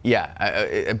 Yeah,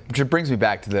 it brings me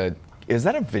back to is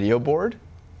that a video board?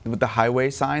 With the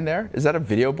highway sign there? Is that a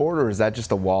video board or is that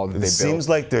just a wall that they built? It seems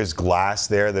like there's glass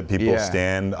there that people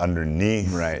stand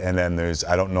underneath. Right. And then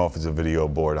I don't know if it's a video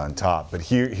board on top, but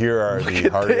here are the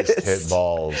hardest hit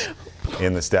balls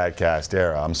in the StatCast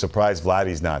era. I'm surprised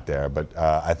Vladdy's not there, but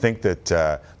I think that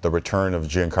the return of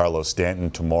Giancarlo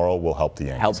Stanton tomorrow will help the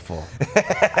Yankees. Helpful.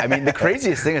 I mean, the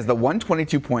craziest thing is the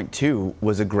 122.2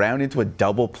 was a ground into a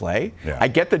double play. Yeah. I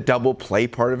get the double play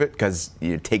part of it because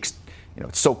it takes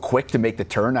it's so quick to make the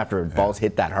turn after balls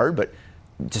hit that hard, but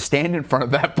to stand in front of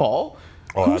that ball,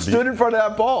 who stood in front of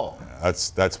that ball?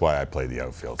 That's why I play the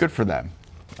outfield. Good for them.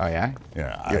 Oh yeah?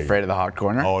 Yeah. You're afraid of the hot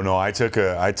corner? Oh no, I took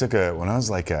a when I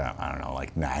was like I don't know,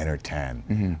 like 9 or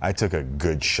 10. I took a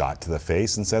good shot to the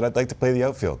face and said I'd like to play the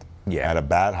outfield. Yeah. I had a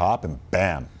bad hop and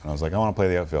bam. And I was like, I want to play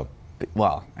the outfield.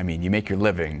 Well, I mean, you make your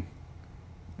living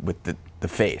with the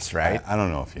face, right? I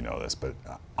don't know if you know this, but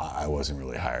I wasn't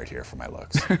really hired here for my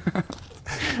looks.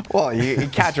 Well, you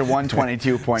catch a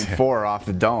 122.4 off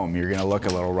the dome, you're going to look a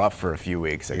little rough for a few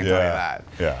weeks, I can tell you that.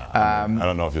 Yeah. I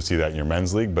don't know if you'll see that in your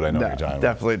men's league, but I know what you're talking about.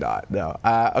 Definitely not, no.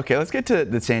 Okay, let's get to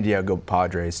the San Diego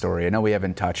Padres story. I know we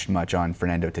haven't touched much on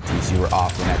Fernando Tatis. You were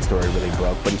off when that story really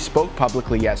broke, but he spoke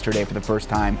publicly yesterday for the first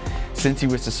time since he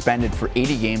was suspended for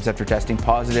 80 games after testing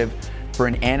positive for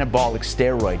an anabolic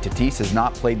steroid. Tatis has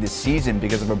not played this season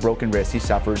because of a broken wrist he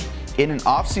suffered in an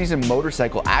off-season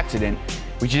motorcycle accident,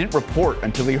 which he didn't report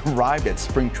until he arrived at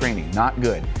spring training. Not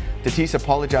good. Tatis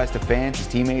apologized to fans, his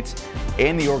teammates,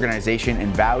 and the organization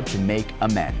and vowed to make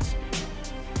amends.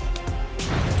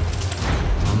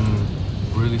 I'm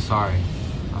really sorry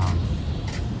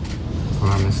for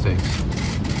my mistakes.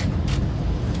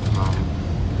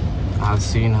 I've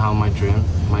seen how my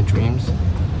dreams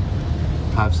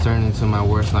have turned into my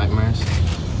worst nightmares.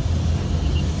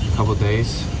 A couple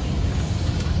days,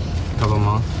 a couple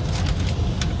months.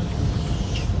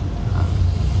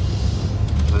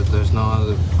 But there's no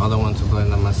other one to blame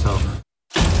than myself.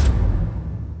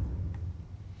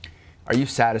 Are you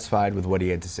satisfied with what he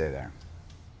had to say there?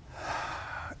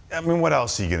 I mean, what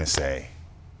else are you going to say?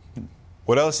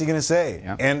 What else are you going to say?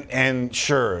 Yeah. And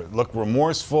sure, look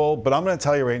remorseful, but I'm going to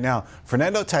tell you right now,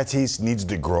 Fernando Tatis needs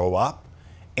to grow up,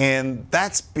 and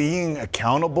that's being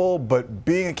accountable, but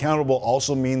being accountable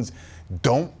also means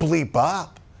don't bleep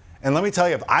up. And let me tell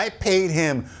you, if I paid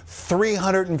him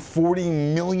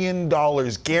 $340 million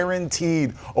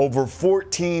guaranteed over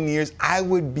 14 years, I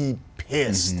would be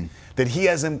pissed that he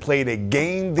hasn't played a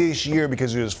game this year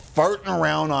because he was farting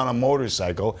around on a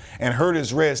motorcycle and hurt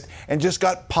his wrist and just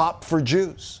got popped for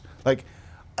juice. Like,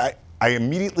 I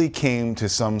immediately came to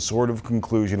some sort of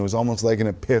conclusion. It was almost like an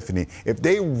epiphany. If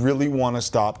they really want to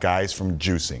stop guys from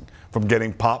juicing, from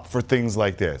getting popped for things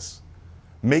like this,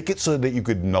 make it so that you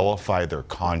could nullify their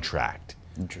contract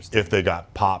if they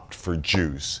got popped for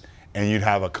juice, and you'd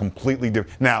have a completely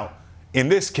different. Now, in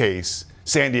this case,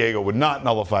 San Diego would not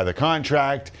nullify the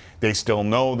contract. They still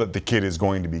know that the kid is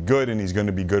going to be good, and he's going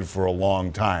to be good for a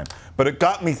long time. But it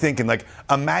got me thinking, like,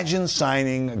 imagine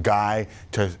signing a guy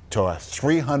to a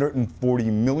 $340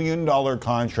 million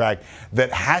contract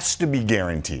that has to be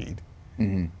guaranteed.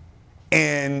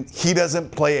 And he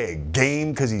doesn't play a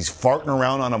game because he's farting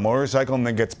around on a motorcycle and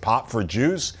then gets popped for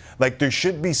juice. Like, there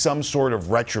should be some sort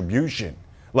of retribution,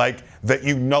 like that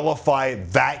you nullify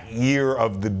that year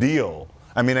of the deal.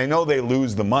 I mean, I know they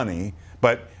lose the money,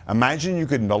 but imagine you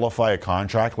could nullify a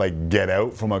contract, like get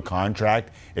out from a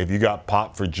contract if you got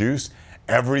popped for juice.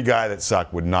 Every guy that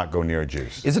sucked would not go near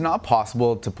juice. Is it not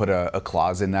possible to put a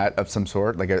clause in that of some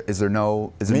sort? Like, is there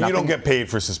no? Is it you don't get paid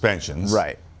for suspensions,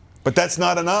 right? But that's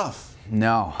not enough.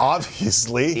 No.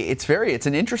 Obviously. It's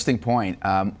an interesting point.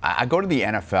 I go to the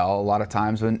NFL a lot of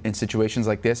times in situations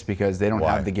like this because they don't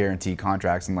have the guaranteed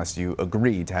contracts unless you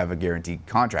agree to have a guaranteed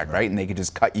contract, right? And they could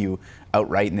just cut you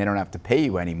outright and they don't have to pay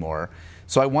you anymore.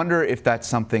 So I wonder if that's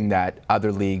something that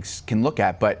other leagues can look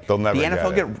at, but the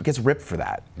NFL gets ripped for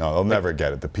that. No, they'll never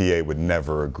get it. The PA would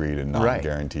never agree to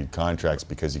non-guaranteed contracts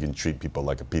because you can treat people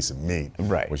like a piece of meat,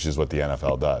 which is what the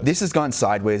NFL does. This has gone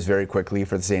sideways very quickly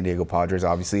for the San Diego Padres.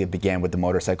 Obviously, it began with the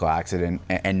motorcycle accident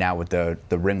and now with the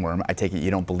ringworm. I take it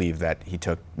you don't believe that he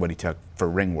took what he took for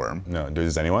ringworm. No,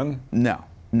 does anyone? No.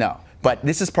 But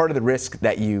this is part of the risk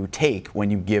that you take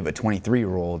when you give a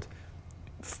 23-year-old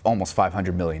almost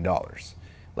 $500 million.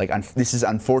 This is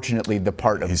unfortunately the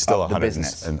part of, He's still the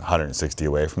business. 160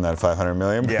 away from that $500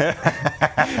 million.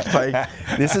 Yeah.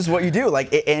 This is what you do.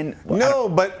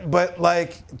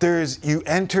 You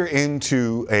enter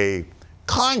into a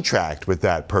contract with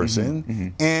that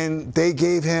person, and they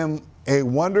gave him a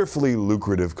wonderfully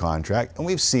lucrative contract, and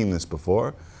we've seen this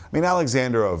before. I mean,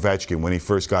 Alexander Ovechkin, when he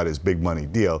first got his big money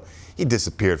deal, he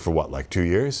disappeared for 2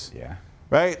 years? Yeah.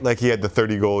 Right? Like he had the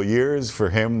 30-goal years for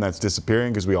him that's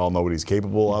disappearing because we all know what he's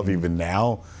capable of even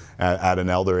now at an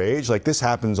elder age. Like this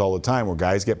happens all the time where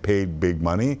guys get paid big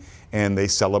money and they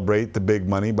celebrate the big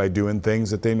money by doing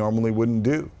things that they normally wouldn't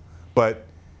do. But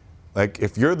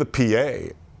if you're the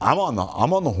PA, I'm on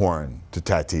the horn to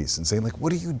Tatis and saying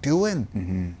what are you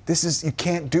doing? You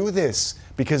can't do this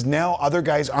because now other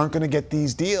guys aren't going to get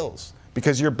these deals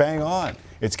because you're bang on.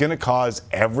 It's going to cause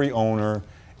every owner,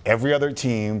 every other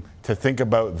team to think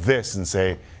about this and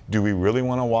say, do we really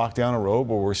want to walk down a road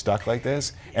where we're stuck like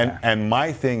this? Yeah. And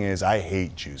my thing is, I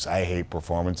hate juice. I hate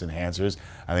performance enhancers.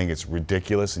 I think it's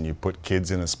ridiculous, and you put kids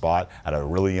in a spot at a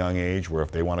really young age where if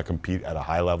they want to compete at a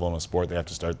high level in a sport, they have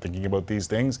to start thinking about these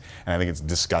things. And I think it's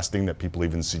disgusting that people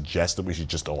even suggest that we should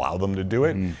just allow them to do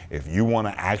it. If you want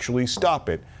to actually stop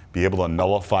it, be able to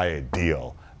nullify a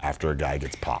deal after a guy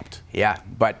gets popped. Yeah,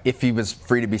 but if he was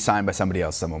free to be signed by somebody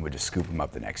else, someone would just scoop him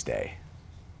up the next day,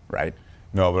 right?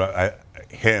 No, but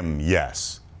him,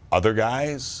 yes. Other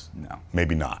guys? No.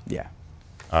 Maybe not. Yeah.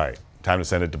 All right, time to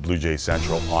send it to Blue Jays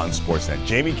Central on Sportsnet.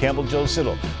 Jamie Campbell, Joe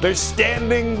Siddall, they're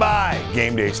standing by.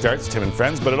 Game day starts, Tim and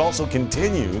Friends, but it also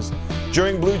continues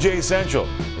during Blue Jays Central.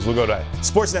 As we'll go to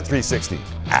Sportsnet 360.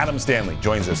 Adam Stanley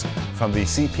joins us from the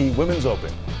CP Women's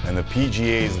Open, and the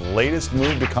PGA's latest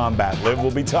move to combat LIV.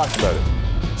 We'll be talking about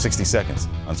it. 60 seconds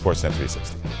on Sportsnet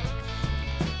 360.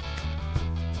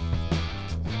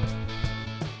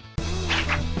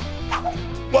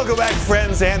 Welcome back,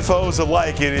 friends and foes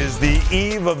alike. It is the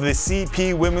eve of the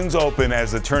CP Women's Open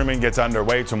as the tournament gets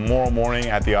underway tomorrow morning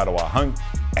at the Ottawa Hunt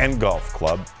and Golf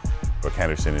Club. Brooke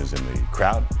Henderson is in the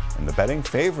crowd and the betting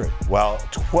favorite, while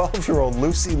 12-year-old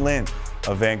Lucy Lin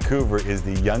of Vancouver is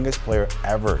the youngest player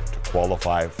ever to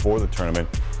qualify for the tournament.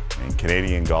 And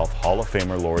Canadian Golf Hall of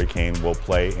Famer Lori Kane will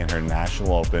play in her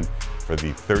National Open for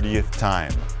the 30th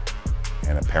time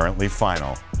and apparently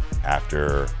final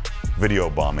after video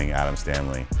bombing Adam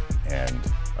Stanley and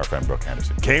our friend Brooke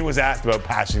Henderson. Kane was asked about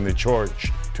passing the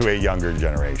torch to a younger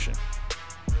generation.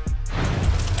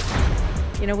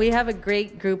 You know, we have a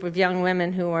great group of young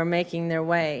women who are making their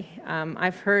way.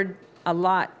 I've heard a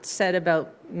lot said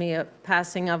about me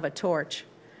passing of a torch.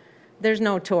 There's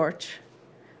no torch.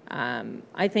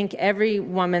 I think every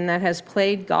woman that has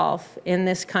played golf in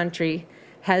this country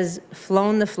has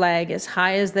flown the flag as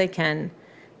high as they can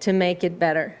to make it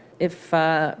better. If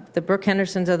the Brooke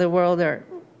Hendersons of the world are,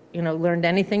 learned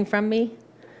anything from me,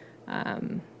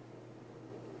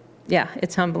 yeah,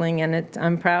 it's humbling, and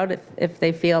I'm proud if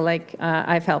they feel like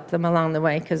I've helped them along the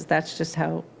way, because that's just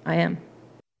how I am.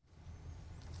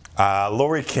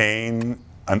 Lori Kane,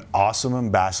 an awesome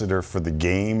ambassador for the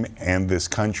game and this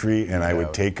country, and I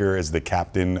would take her as the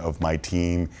captain of my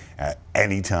team at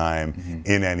any time,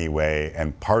 in any way.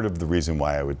 And part of the reason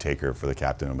why I would take her for the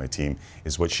captain of my team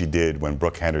is what she did when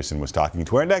Brooke Henderson was talking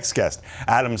to our next guest,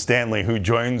 Adam Stanley, who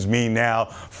joins me now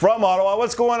from Ottawa.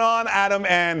 What's going on, Adam?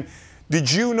 And did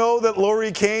you know that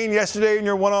Lori Kane yesterday in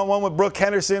your one-on-one with Brooke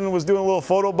Henderson was doing a little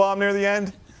photo bomb near the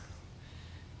end?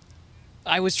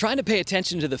 I was trying to pay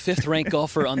attention to the fifth-ranked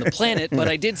golfer on the planet, but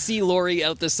I did see Lori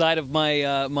out the side of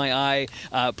my my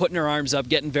eye, putting her arms up,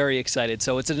 getting very excited.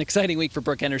 So it's an exciting week for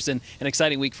Brooke Henderson, an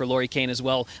exciting week for Lori Kane as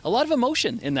well. A lot of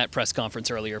emotion in that press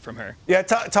conference earlier from her. Yeah,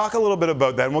 talk a little bit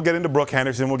about that. And we'll get into Brooke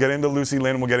Henderson, we'll get into Lucy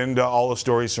Lin, we'll get into all the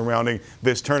stories surrounding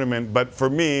this tournament. But for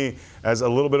me, as a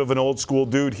little bit of an old school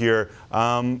dude here,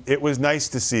 it was nice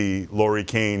to see Lori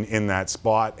Kane in that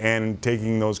spot and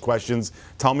taking those questions.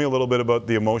 Tell me a little bit about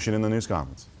the emotion in the news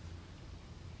conference.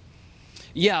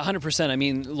 Yeah, 100%. I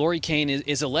mean, Lori Kane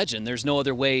is a legend. There's no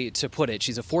other way to put it.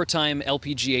 She's a 4-time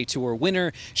LPGA Tour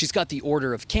winner. She's got the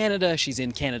Order of Canada. She's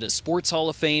in Canada's Sports Hall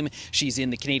of Fame. She's in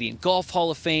the Canadian Golf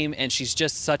Hall of Fame. And she's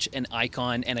just such an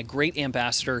icon and a great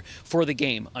ambassador for the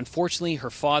game. Unfortunately, her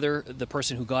father, the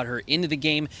person who got her into the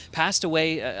game, passed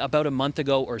away about a month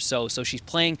ago or so. So she's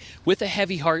playing with a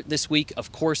heavy heart this week.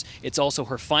 Of course, it's also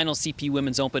her final CP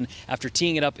Women's Open after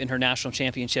teeing it up in her national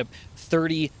championship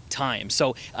 30 times.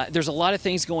 So there's a lot of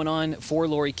things going on for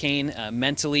Lori Kane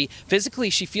mentally. Physically,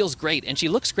 she feels great, and she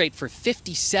looks great for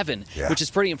 57, which is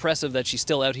pretty impressive that she's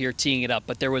still out here teeing it up.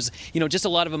 But there was, just a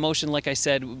lot of emotion, like I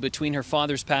said, between her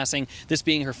father's passing, this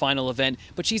being her final event.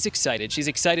 But she's excited. She's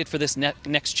excited for this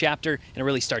next chapter, and it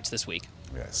really starts this week.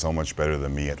 Yeah, so much better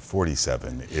than me at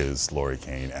 47 is Lori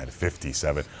Kane at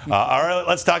 57. All right,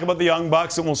 let's talk about the Young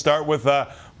Bucks, and we'll start with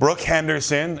Brooke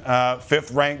Henderson,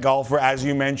 5th-ranked golfer, as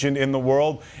you mentioned, in the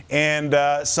world, and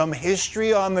some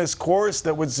history on this course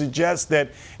that would suggest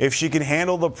that if she can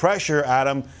handle the pressure,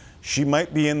 Adam, she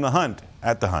might be in the hunt,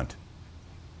 at the hunt.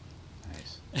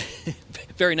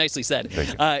 Very nicely said.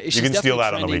 You can steal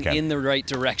that on the weekend. In the right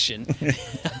direction.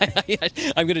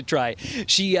 I'm going to try.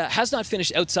 She has not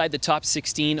finished outside the top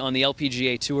 16 on the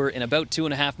LPGA Tour in about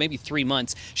 2.5, maybe 3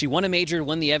 months. She won a major,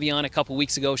 won the Evian a couple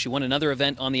weeks ago. She won another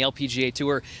event on the LPGA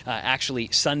Tour, actually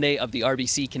Sunday of the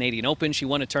RBC Canadian Open. She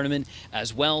won a tournament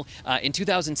as well. In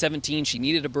 2017, she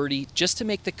needed a birdie just to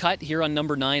make the cut here on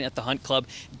number 9 at the Hunt Club.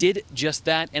 Did just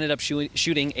that. Ended up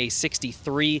shooting a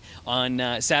 63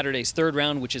 on Saturday's 3rd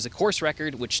round, which is a course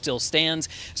record, which still stands.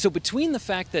 So between the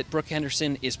fact that Brooke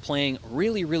Henderson is playing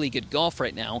really, really good golf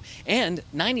right now, and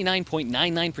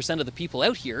 99.99% of the people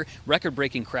out here,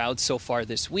 record-breaking crowds so far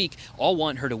this week, all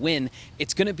want her to win,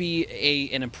 it's going to be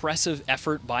an impressive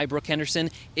effort by Brooke Henderson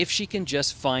if she can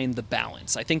just find the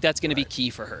balance. I think that's going to be key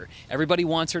for her. Everybody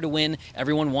wants her to win.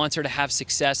 Everyone wants her to have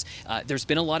success. There's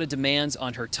been a lot of demands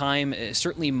on her time,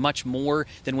 certainly much more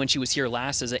than when she was here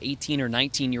last as an 18 or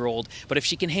 19-year-old. But if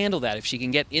she can handle that, if she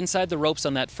can get inside the ropes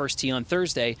on that first tee on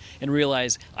Thursday and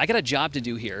realize, I got a job to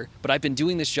do here, but I've been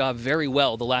doing this job very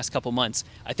well the last couple months,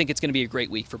 I think it's going to be a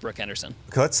great week for Brooke Henderson.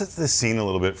 Let's set the scene a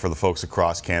little bit for the folks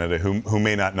across Canada who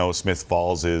may not know. Smith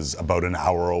Falls is about an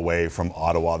hour away from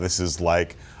Ottawa. This is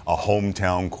like a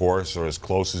hometown course, or as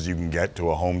close as you can get to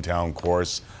a hometown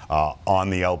course on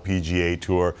the LPGA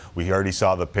Tour. We already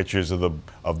saw the pictures of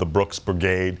the Brooks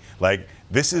Brigade. Like,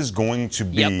 this is going to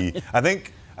be, I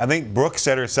think Brooke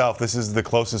said herself, this is the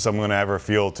closest I'm going to ever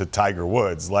feel to Tiger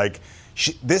Woods. Like,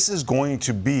 this is going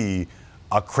to be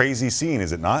a crazy scene,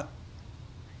 is it not?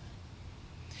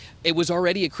 It was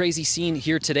already a crazy scene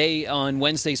here today on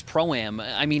Wednesday's Pro-Am.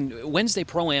 I mean, Wednesday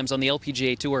Pro-Ams on the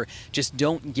LPGA Tour just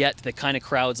don't get the kind of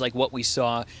crowds like what we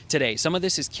saw today. Some of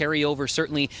this is carryover,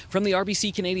 certainly, from the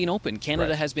RBC Canadian Open.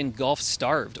 Canada has been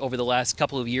golf-starved over the last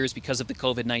couple of years because of the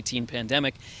COVID-19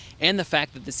 pandemic, and the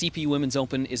fact that the CP Women's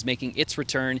Open is making its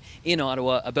return in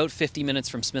Ottawa, about 50 minutes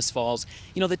from Smiths Falls.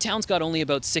 You know, the town's got only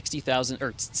about 6,000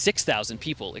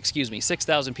 people,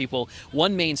 6,000 people,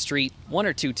 one Main Street, 1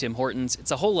 or 2 Tim Hortons.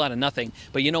 It's a whole lot of nothing.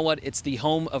 But you know what? It's the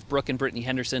home of Brooke and Brittany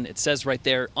Henderson. It says right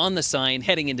there on the sign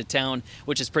heading into town,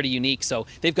 which is pretty unique. So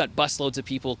they've got busloads of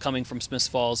people coming from Smiths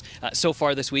Falls so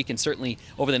far this week, and certainly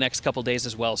over the next couple days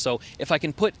as well. So if I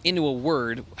can put into a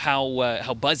word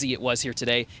how buzzy it was here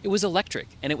today, it was electric,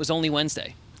 and it was only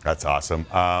Wednesday. That's awesome.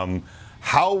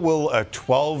 How will a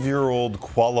 12-year-old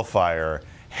qualifier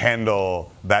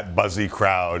handle that buzzy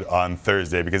crowd on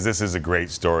Thursday? Because this is a great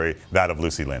story, that of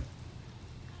Lucy Lin.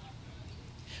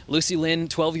 Lucy Lin,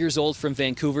 12 years old from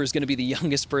Vancouver, is going to be the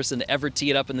youngest person to ever tee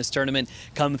it up in this tournament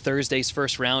come Thursday's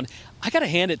first round. I got to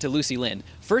hand it to Lucy Lin.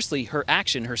 Firstly, her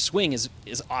action, her swing is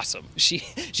awesome. She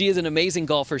is an amazing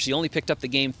golfer. She only picked up the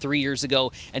game 3 years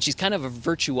ago, and she's kind of a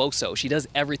virtuoso. She does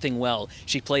everything well.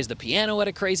 She plays the piano at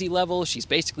a crazy level. She's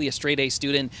basically a straight-A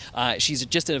student. She's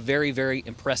just a very, very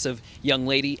impressive young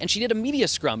lady, and she did a media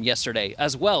scrum yesterday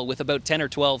as well with about 10 or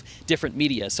 12 different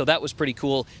media, so that was pretty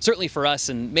cool, certainly for us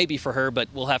and maybe for her, but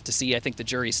we'll have to see. I think the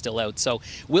jury's still out. So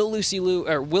will Lucy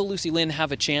Lin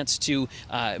have a chance to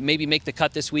maybe make the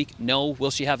cut this week? No.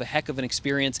 Will she have a heck of an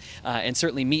experience and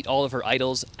certainly meet all of her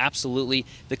idols? Absolutely.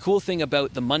 The cool thing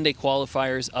about the Monday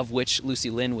qualifiers, of which Lucy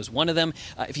Lin was one of them,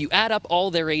 if you add up all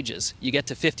their ages, you get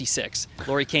to 56.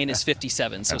 Lori Kane is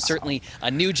 57. So certainly a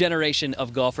new generation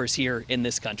of golfers here in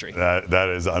this country. That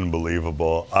is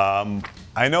unbelievable.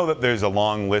 I know that there's a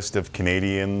long list of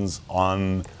Canadians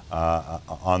on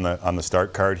the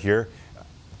start card here.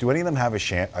 Do any of them have a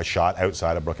shot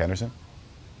outside of Brooke Henderson?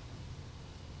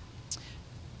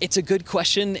 It's a good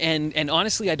question, and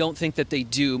honestly, I don't think that they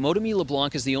do. Motomi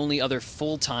LeBlanc is the only other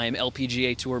full-time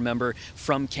LPGA Tour member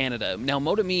from Canada. Now,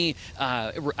 Motomi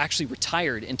actually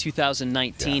retired in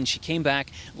 2019. Yeah. She came back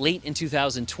late in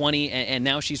 2020, and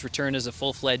now she's returned as a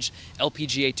full-fledged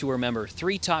LPGA Tour member.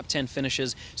 3 top 10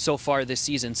 finishes so far this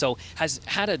season, so has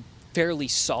had a fairly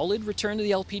solid return to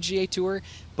the LPGA Tour,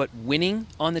 but winning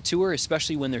on the tour,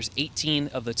 especially when there's 18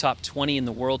 of the top 20 in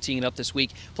the world teeing it up this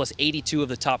week, plus 82 of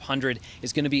the top 100,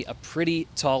 is going to be a pretty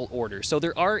tall order. So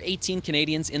there are 18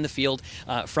 Canadians in the field,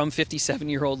 from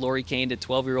 57-year-old Lori Kane to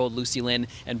 12-year-old Lucy Lin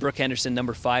and Brooke Henderson,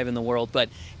 number 5 in the world. But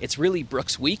it's really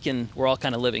Brooke's week, and we're all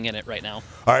kind of living in it right now.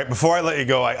 All right, before I let you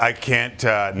go, I can't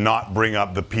not bring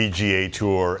up the PGA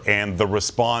Tour and the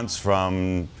response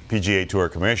from PGA Tour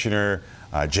Commissioner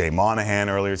Jay Monahan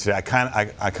earlier today. I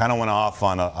kind of went off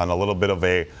on a little bit of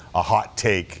a hot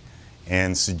take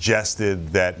and suggested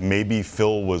that maybe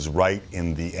Phil was right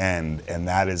in the end, and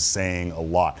that is saying a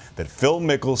lot. That Phil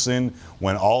Mickelson,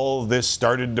 when all of this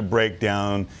started to break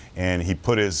down and he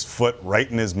put his foot right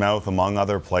in his mouth among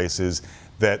other places,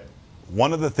 that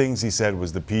one of the things he said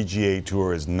was the PGA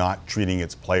Tour is not treating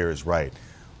its players right.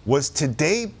 Was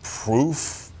today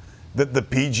proof that the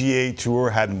PGA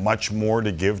Tour had much more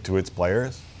to give to its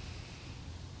players?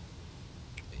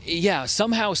 Yeah,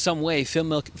 somehow, some way, Phil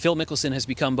Mickelson has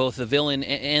become both the villain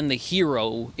and the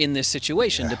hero in this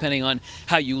situation, depending on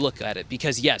how you look at it.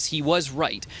 Because yes, he was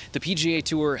right. The PGA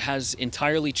Tour has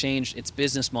entirely changed its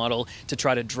business model to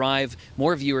try to drive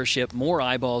more viewership, more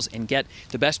eyeballs, and get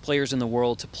the best players in the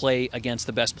world to play against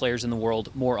the best players in the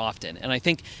world more often. And I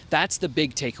think that's the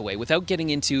big takeaway. Without getting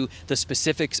into the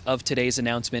specifics of today's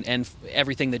announcement and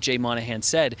everything that Jay Monahan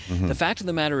said, the fact of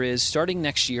the matter is, starting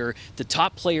next year, the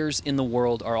top players in the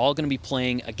world are all going to be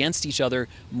playing against each other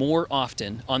more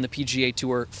often on the PGA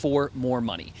Tour for more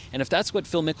money. And if that's what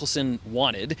Phil Mickelson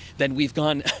wanted, then we've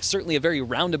gone certainly a very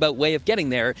roundabout way of getting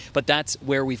there, but that's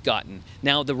where we've gotten.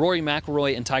 Now, the Rory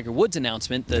McIlroy and Tiger Woods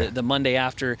announcement, the Monday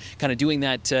after, kind of doing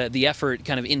that, the effort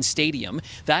kind of in stadium,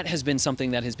 that has been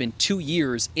something that has been 2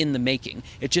 years in the making.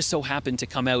 It just so happened to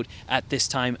come out at this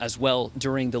time as well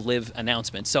during the LIV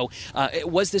announcement. So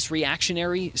was this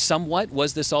reactionary somewhat?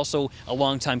 Was this also a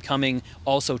long time coming?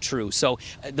 Also true. So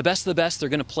the best of the best, they're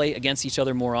going to play against each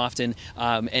other more often.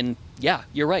 And yeah,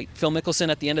 you're right. Phil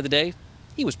Mickelson, at the end of the day,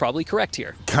 he was probably correct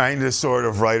here. Kind of, sort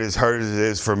of right, as hard as it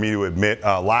is for me to admit.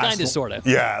 Kind of, sort of.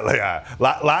 Yeah.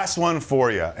 Last one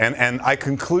for you. And I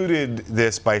concluded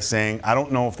this by saying, I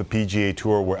don't know if the PGA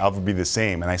Tour will ever be the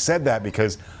same. And I said that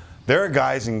because there are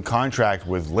guys in contract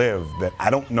with LIV that I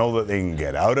don't know that they can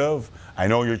get out of. I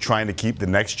know you're trying to keep the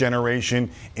next generation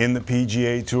in the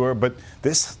PGA Tour, but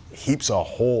this heaps a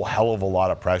whole hell of a lot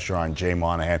of pressure on Jay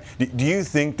Monahan. Do you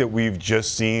think that we've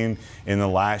just seen in the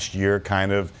last year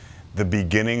kind of the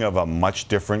beginning of a much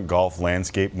different golf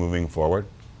landscape moving forward?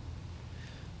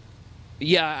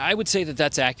 Yeah, I would say that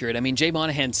that's accurate. I mean, Jay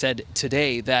Monahan said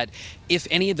today that if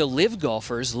any of the LIV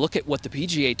golfers look at what the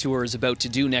PGA Tour is about to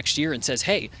do next year and says,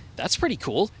 hey, that's pretty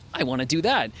cool, I want to do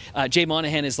that. Jay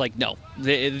Monahan is like, no,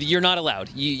 you're not allowed.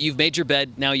 You've made your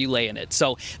bed, now you lay in it.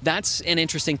 So that's an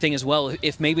interesting thing as well.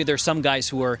 If maybe there's some guys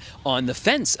who are on the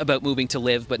fence about moving to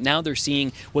LIV, but now they're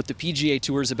seeing what the PGA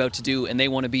Tour is about to do and they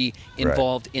want to be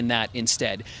involved in that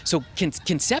instead. So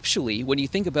conceptually, when you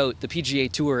think about the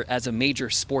PGA Tour as a major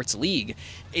sports league,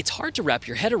 it's hard to wrap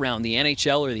your head around the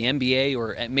NHL or the NBA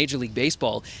or Major League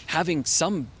Baseball having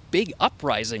some big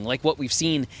uprising like what we've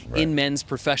seen in men's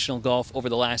professional golf over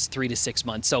the last 3 to 6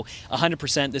 months. So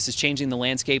 100% this is changing the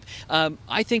landscape.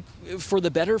 I think for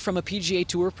the better from a PGA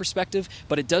Tour perspective,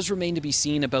 but it does remain to be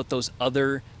seen about those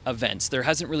other events. There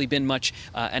hasn't really been much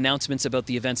announcements about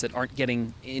the events that aren't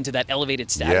getting into that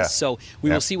elevated status. So we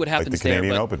will see what happens like the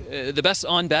Canadian there. Open. The best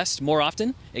on best more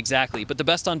often, exactly. But the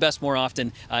best on best more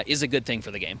often is a good thing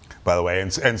for the game. By the way,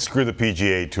 and screw the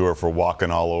PGA Tour for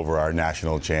walking all over our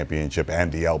national championship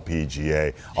and the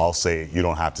LPGA. I'll say it. You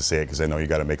don't have to say it because I know you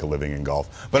got to make a living in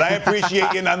golf. But I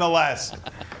appreciate you nonetheless.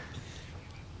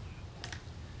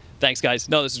 Thanks, guys.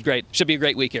 No, this is great. Should be a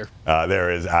great week here.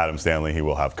 There is Adam Stanley. He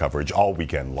will have coverage all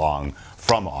weekend long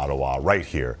from Ottawa right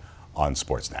here on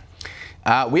Sportsnet.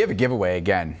 We have a giveaway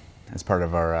again as part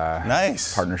of our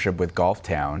partnership with Golf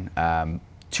Town.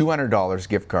 $200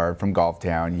 gift card from Golf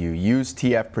Town. You use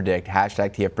TF Predict,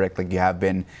 hashtag TF Predict, like you have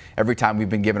been every time we've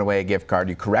been giving away a gift card.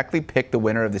 You correctly pick the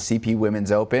winner of the CP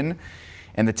Women's Open,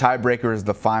 and the tiebreaker is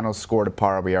the final score to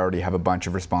par. We already have a bunch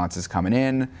of responses coming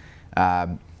in.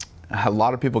 A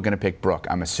lot of people are going to pick Brooke,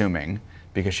 I'm assuming,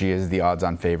 because she is the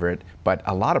odds-on favorite, but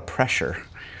a lot of pressure.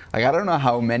 Like, I don't know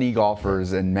how many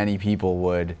golfers and many people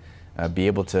would be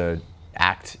able to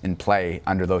act and play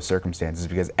under those circumstances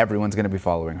because everyone's going to be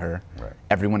following her. Right.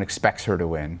 Everyone expects her to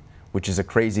win, which is a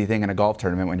crazy thing in a golf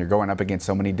tournament when you're going up against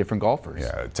so many different golfers.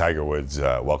 Yeah, Tiger Woods,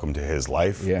 welcome to his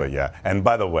life. Yeah. But yeah, and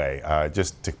by the way,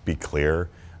 just to be clear,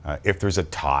 if there's a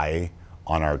tie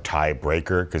on our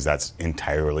tiebreaker, because that's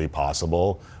entirely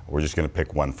possible, we're just going to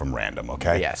pick one from random,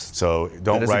 okay? Yes. So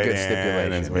don't That is a write good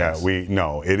in. stipulation,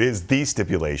 Yeah, it is the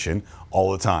stipulation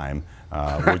all the time.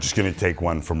 We're just going to take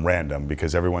one from random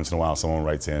because every once in a while someone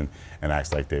writes in and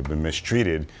acts like they've been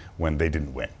mistreated when they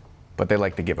didn't win. But they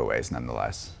like the giveaways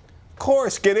nonetheless. Of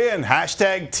course, get in.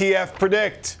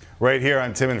 #TFPredict right here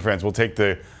on Tim and Friends. We'll take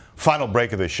the final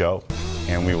break of the show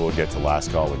and we will get to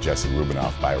Last Call with Jesse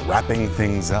Rubinoff by wrapping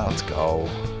things up. Let's go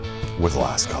with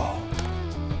Last Call.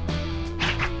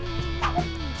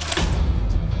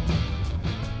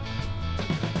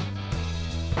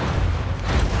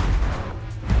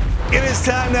 It is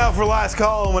time now for Last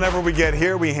Call, and whenever we get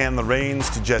here, we hand the reins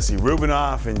to Jesse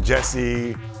Rubinoff. And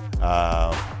Jesse,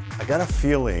 I got a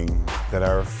feeling that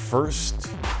our first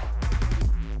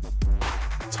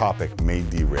topic may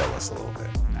derail us a little bit.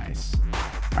 Nice.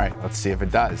 All right, let's see if it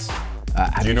does.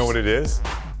 Do you know what it is?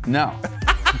 No.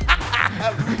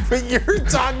 But you're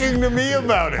talking to me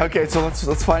about it. Okay, so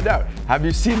let's find out. Have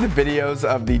you seen the videos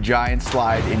of the giant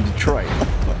slide in Detroit?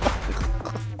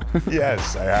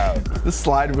 Yes, I have. The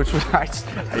slide, which was, I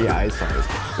saw this.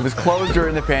 It was closed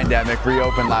during the pandemic,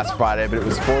 reopened last Friday, but it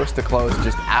was forced to close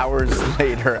just hours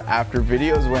later after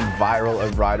videos went viral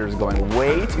of riders going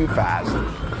way too fast.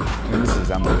 And this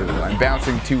is unbelievable. And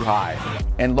bouncing too high.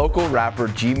 And local rapper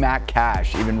G-Mac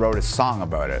Cash even wrote a song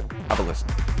about it. Have a listen.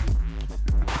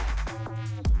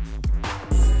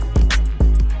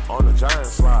 On the giant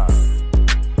slide.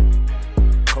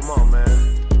 Come on,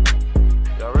 man.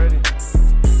 Y'all ready?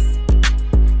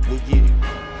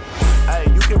 Hey,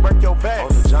 you can break your back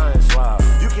on the giant slide.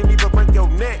 You can even break your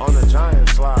neck on the giant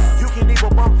slide. You can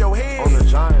even bump your head on the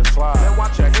giant slide. Then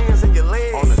watch your hands and your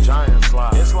legs on the giant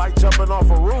slide. It's like jumping off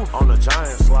a roof on the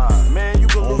giant slide. Man, you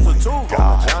can lose a tooth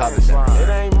on the giant slide. It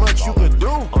ain't much you could do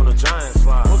on the giant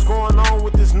slide. What's going on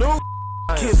with this new?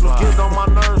 Kids was getting on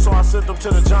my nerves, so I sent them to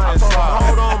the giant slide.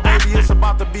 Hold on, baby, it's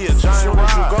about to be a giant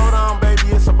ride. You go down, baby,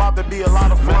 it's about to be a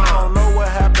lot of fun. Man, I don't know what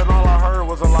happened, all I heard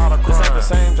was a lot of crying. It's at the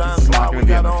same giant slide we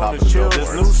got on the chill.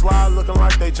 This new slide looking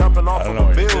like they jumping off of the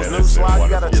bills. New slide, you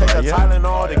gotta take a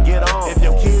Tylenol to get on. If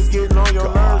your kids getting on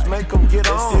your nerves, make them get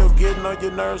on. They still getting on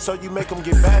your nerves, so you make them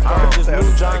get back on. This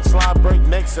new giant slide break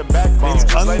necks and backbones.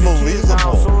 It's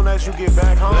unbelievable. Soon as you get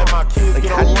back home, let my kids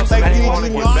get on once they want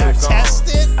to get back on.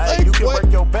 Hey, you can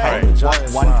break your back. Right.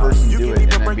 One person do it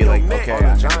and then be like, okay,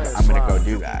 I'm gonna go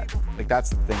do that. Like that's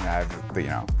the thing that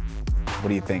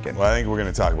what are you thinking? Well, I think we're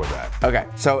gonna talk about that. Okay,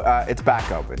 so it's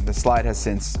back open. The slide has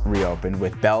since reopened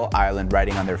with Bell Island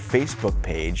writing on their Facebook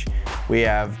page. We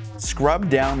have scrubbed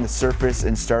down the surface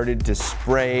and started to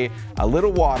spray a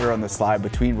little water on the slide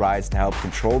between rides to help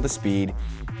control the speed.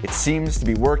 It seems to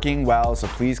be working well, so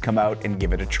please come out and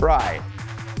give it a try.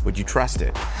 Would you trust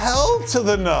it? Hell to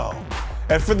the no.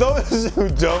 And for those who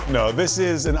don't know, this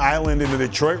is an island in the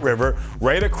Detroit River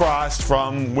right across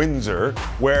from Windsor,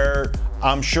 where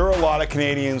I'm sure a lot of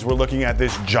Canadians were looking at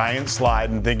this giant slide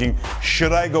and thinking,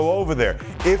 should I go over there?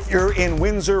 If you're in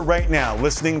Windsor right now,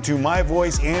 listening to my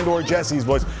voice and or Jesse's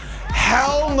voice,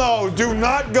 hell no, do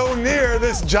not go near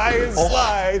this giant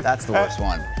slide. That's the worst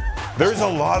one. There's a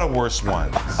lot of worse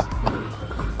ones.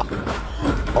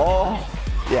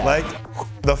 Yeah. Like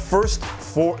the first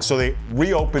 4, so they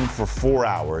reopened for 4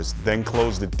 hours, then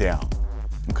closed it down.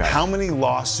 Okay. How many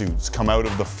lawsuits come out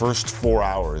of the first 4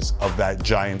 hours of that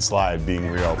giant slide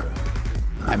being reopened?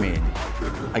 I mean,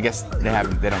 I guess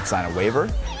they don't sign a waiver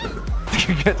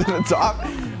to get to the top,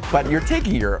 but you're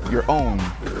taking your own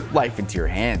life into your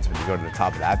hands when you go to the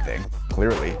top of that thing,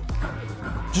 clearly.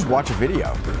 Just watch a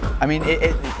video. I mean,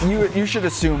 you should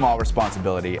assume all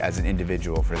responsibility as an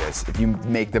individual for this if you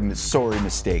make the sorry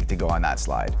mistake to go on that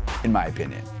slide, in my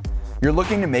opinion. You're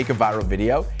looking to make a viral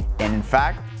video, and in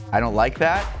fact, I don't like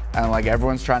that. I don't like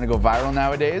everyone's trying to go viral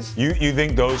nowadays. You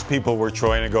think those people were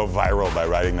trying to go viral by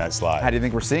riding that slide? How do you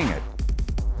think we're seeing it?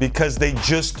 Because they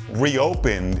just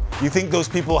reopened. You think those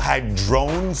people had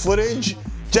drone footage?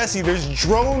 Jesse, there's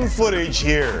drone footage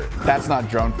here. That's not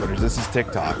drone footage. This is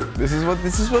TikTok. This is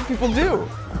what people do.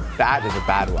 That is a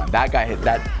bad one. That guy hit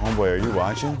that. Homeboy, are you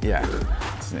watching? Yeah.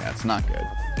 It's not good.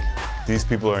 These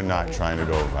people are not trying to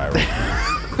go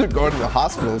viral. They're going to the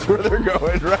hospitals where they're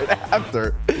going right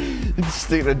after.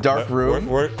 Stay in a dark room.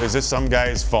 Is this some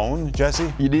guy's phone,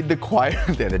 Jesse? You need the quiet.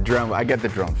 Yeah, the drone. I get the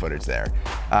drone footage there,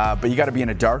 but you got to be in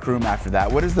a dark room after that.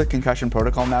 What is the concussion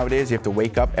protocol nowadays? You have to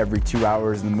wake up every 2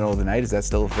 hours in the middle of the night. Is that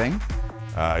still a thing?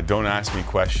 Don't ask me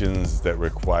questions that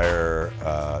require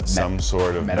some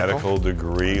sort of medical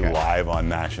degree live on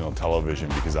national television,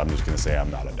 because I'm just going to say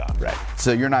I'm not a doctor. Right.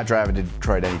 So you're not driving to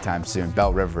Detroit anytime soon.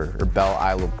 Bell River, or Bell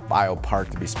Isle Park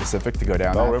to be specific, to go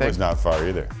down Bell that River's thing? not far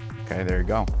either. Okay, there you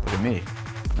go. Look at me.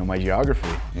 Know my geography.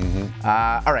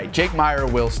 All right, Jake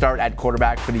Maier will start at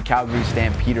quarterback for the Calgary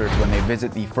Stampeders when they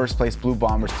visit the first-place Blue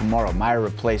Bombers tomorrow. Maier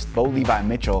replaced Bo Levi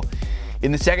Mitchell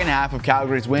in the second half of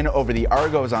Calgary's win over the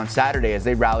Argos on Saturday as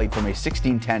they rallied from a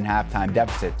 16-10 halftime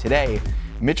deficit. Today,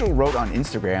 Mitchell wrote on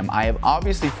Instagram, "I am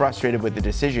obviously frustrated with the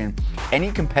decision.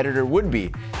 Any competitor would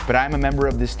be, but I am a member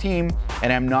of this team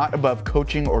and I'm not above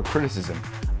coaching or criticism.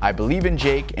 I believe in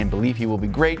Jake and believe he will be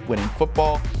great when in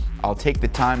football. I'll take the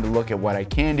time to look at what I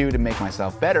can do to make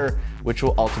myself better, which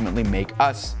will ultimately make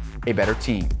us a better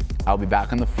team. I'll be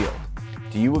back on the field."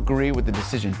 Do you agree with the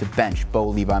decision to bench Bo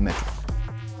Levi Mitchell?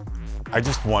 I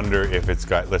just wonder if it's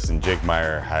got, listen, Jake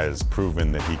Maier has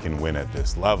proven that he can win at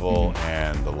this level,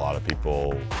 and a lot of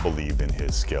people believe in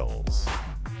his skills.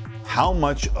 How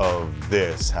much of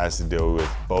this has to do with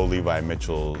Bo Levi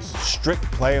Mitchell's strict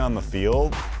play on the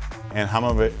field, and how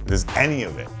much of it, does any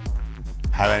of it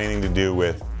have anything to do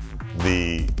with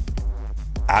the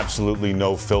absolutely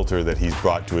no filter that he's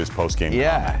brought to his post-game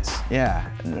comments? Yeah.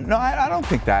 No, I don't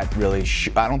think that really.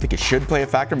 I don't think it should play a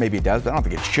factor. Maybe it does, but I don't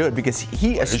think it should, because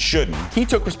it shouldn't. He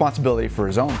took responsibility for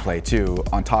his own play too,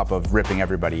 on top of ripping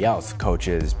everybody else,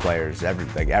 coaches, players,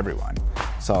 everyone.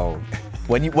 So.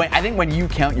 I think when you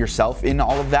count yourself in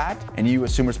all of that and you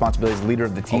assume responsibility as leader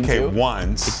of the team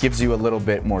once, it gives you a little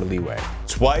bit more leeway.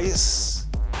 Twice.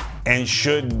 And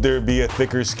should there be a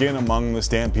thicker skin among the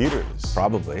Stampeders?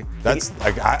 Probably. That's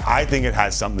I think it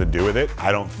has something to do with it.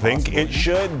 I don't think it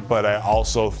should, but I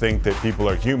also think that people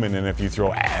are human, and if you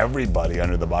throw everybody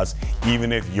under the bus,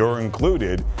 even if you're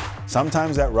included,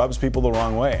 sometimes that rubs people the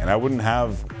wrong way. And I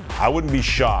wouldn't be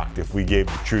shocked if we gave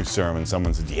the truth serum and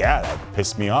someone said, "Yeah, that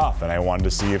pissed me off," and I wanted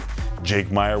to see if Jake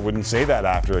Maier wouldn't say that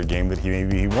after a game that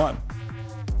he won.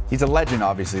 He's a legend,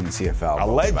 obviously, in the CFL. A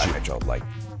legend. Mitchell,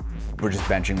 we're just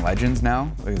benching legends now?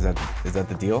 Is that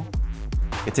the deal?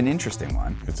 It's an interesting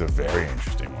one. It's a very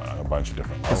interesting one on a bunch of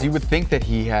different levels. Because you would think that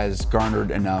he has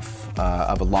garnered enough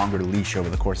of a longer leash over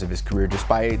the course of his career, just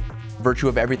by virtue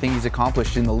of everything he's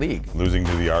accomplished in the league. Losing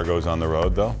to the Argos on the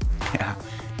road, though? Yeah.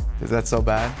 Is that so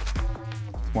bad?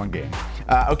 It's one game.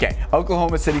 Okay,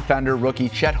 Oklahoma City Thunder rookie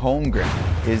Chet Holmgren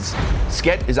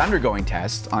is undergoing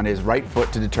tests on his right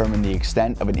foot to determine the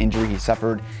extent of an injury he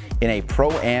suffered in a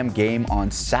Pro-Am game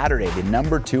on Saturday. The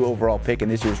number 2 overall pick in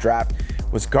this year's draft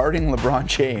was guarding LeBron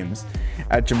James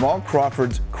at Jamal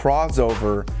Crawford's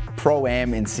crossover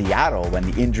Pro-Am in Seattle when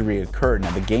the injury occurred.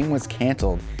 Now, the game was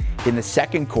canceled in the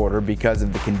second quarter because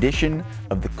of the condition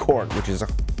of the court, which is a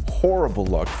horrible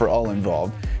look for all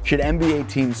involved. Should NBA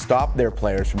teams stop their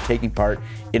players from taking part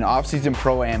in off-season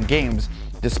Pro-Am games,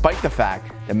 despite the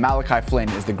fact that Malachi Flynn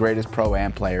is the greatest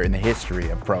Pro-Am player in the history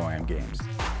of Pro-Am games?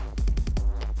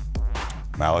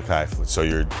 Malachi, so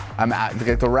you're...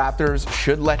 The Raptors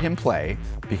should let him play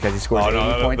because he scores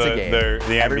 80 points a game.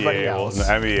 The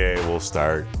NBA will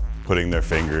start putting their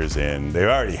fingers in. They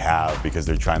already have, because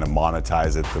they're trying to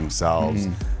monetize it themselves.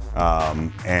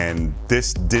 And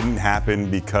this didn't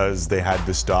happen because they had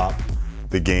to stop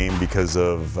the game because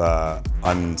of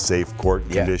unsafe court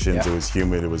conditions. It was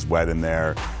humid, it was wet in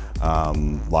there. A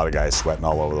lot of guys sweating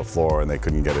all over the floor, and they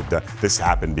couldn't get it done. This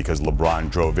happened because LeBron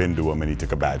drove into him and he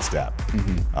took a bad step.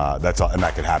 That's all, and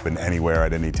that could happen anywhere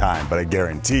at any time. But I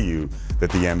guarantee you that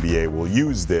the NBA will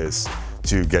use this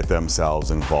to get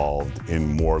themselves involved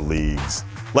in more leagues,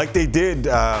 like they did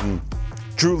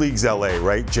Drew League's LA,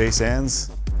 right? Jay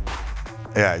Sands?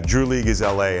 Yeah, Drew League is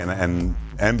LA, and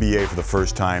NBA for the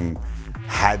first time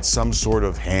had some sort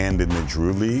of hand in the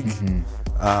Drew League.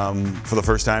 For the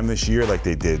first time this year, like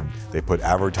they did. They put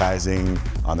advertising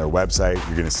on their website.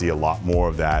 You're going to see a lot more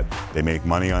of that. They make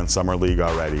money on Summer League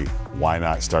already. Why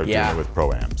not start doing it with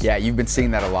Pro-Ams? Yeah, you've been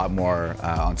seeing that a lot more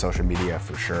on social media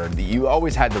for sure. You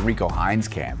always had the Rico Hines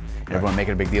camp. Everyone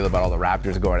making a big deal about all the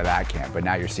Raptors going to that camp, but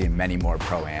now you're seeing many more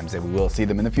Pro-Ams, and we will see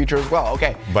them in the future as well.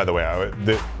 Okay. By the way,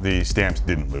 the Stamps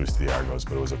didn't lose to the Argos,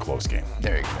 but it was a close game.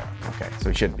 There you go. Okay, so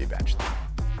he shouldn't be benched.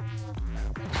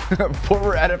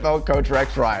 Former NFL coach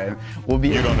Rex Ryan will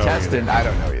be a contestant. I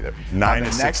don't know either.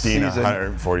 9-16,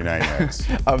 149 yards.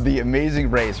 Of the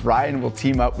Amazing Race, Ryan will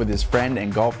team up with his friend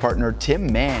and golf partner Tim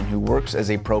Mann, who works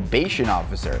as a probation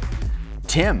officer.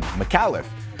 Tim McAuliffe,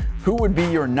 who would be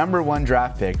your number 1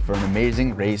 draft pick for an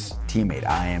Amazing Race teammate?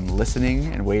 I am listening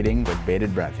and waiting with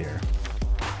bated breath here.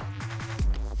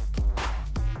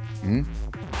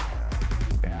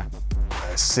 Yeah.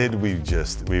 Sid, we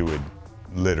would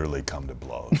literally come to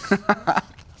blows.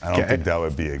 I don't think that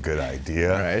would be a good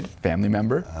idea. All right, family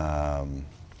member?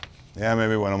 Yeah,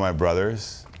 maybe one of my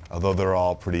brothers, although they're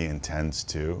all pretty intense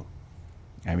too.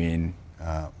 I mean,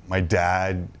 my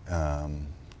dad,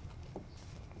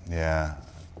 yeah.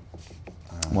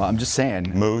 Well, I'm just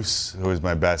saying. Moose, who is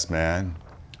my best man.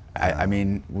 I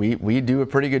mean, we do a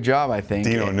pretty good job, I think.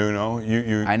 Dino Nuno.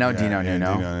 I know Dino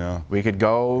Nuno. We could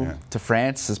go to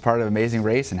France as part of Amazing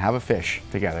Race and have a fish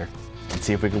together and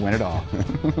see if we can win it all.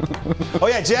 Oh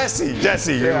yeah, Jesse.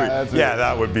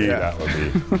 That would be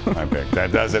my pick.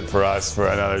 That does it for us for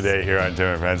another day here on Tim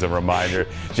and Friends. A reminder,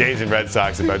 Jays and Red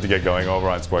Sox about to get going over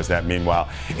on Sportsnet. Meanwhile,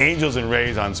 Angels and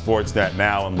Rays on Sportsnet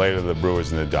now, and later the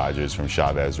Brewers and the Dodgers from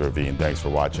Chavez Ravine. Thanks for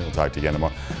watching. We'll talk to you again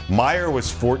tomorrow. Meyer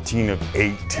was 14 of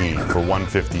 18 for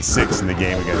 156 in the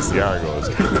game against the Argos,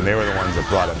 and they were the ones that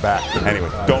brought it back. Anyway,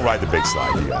 don't ride the big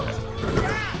slide. You got it.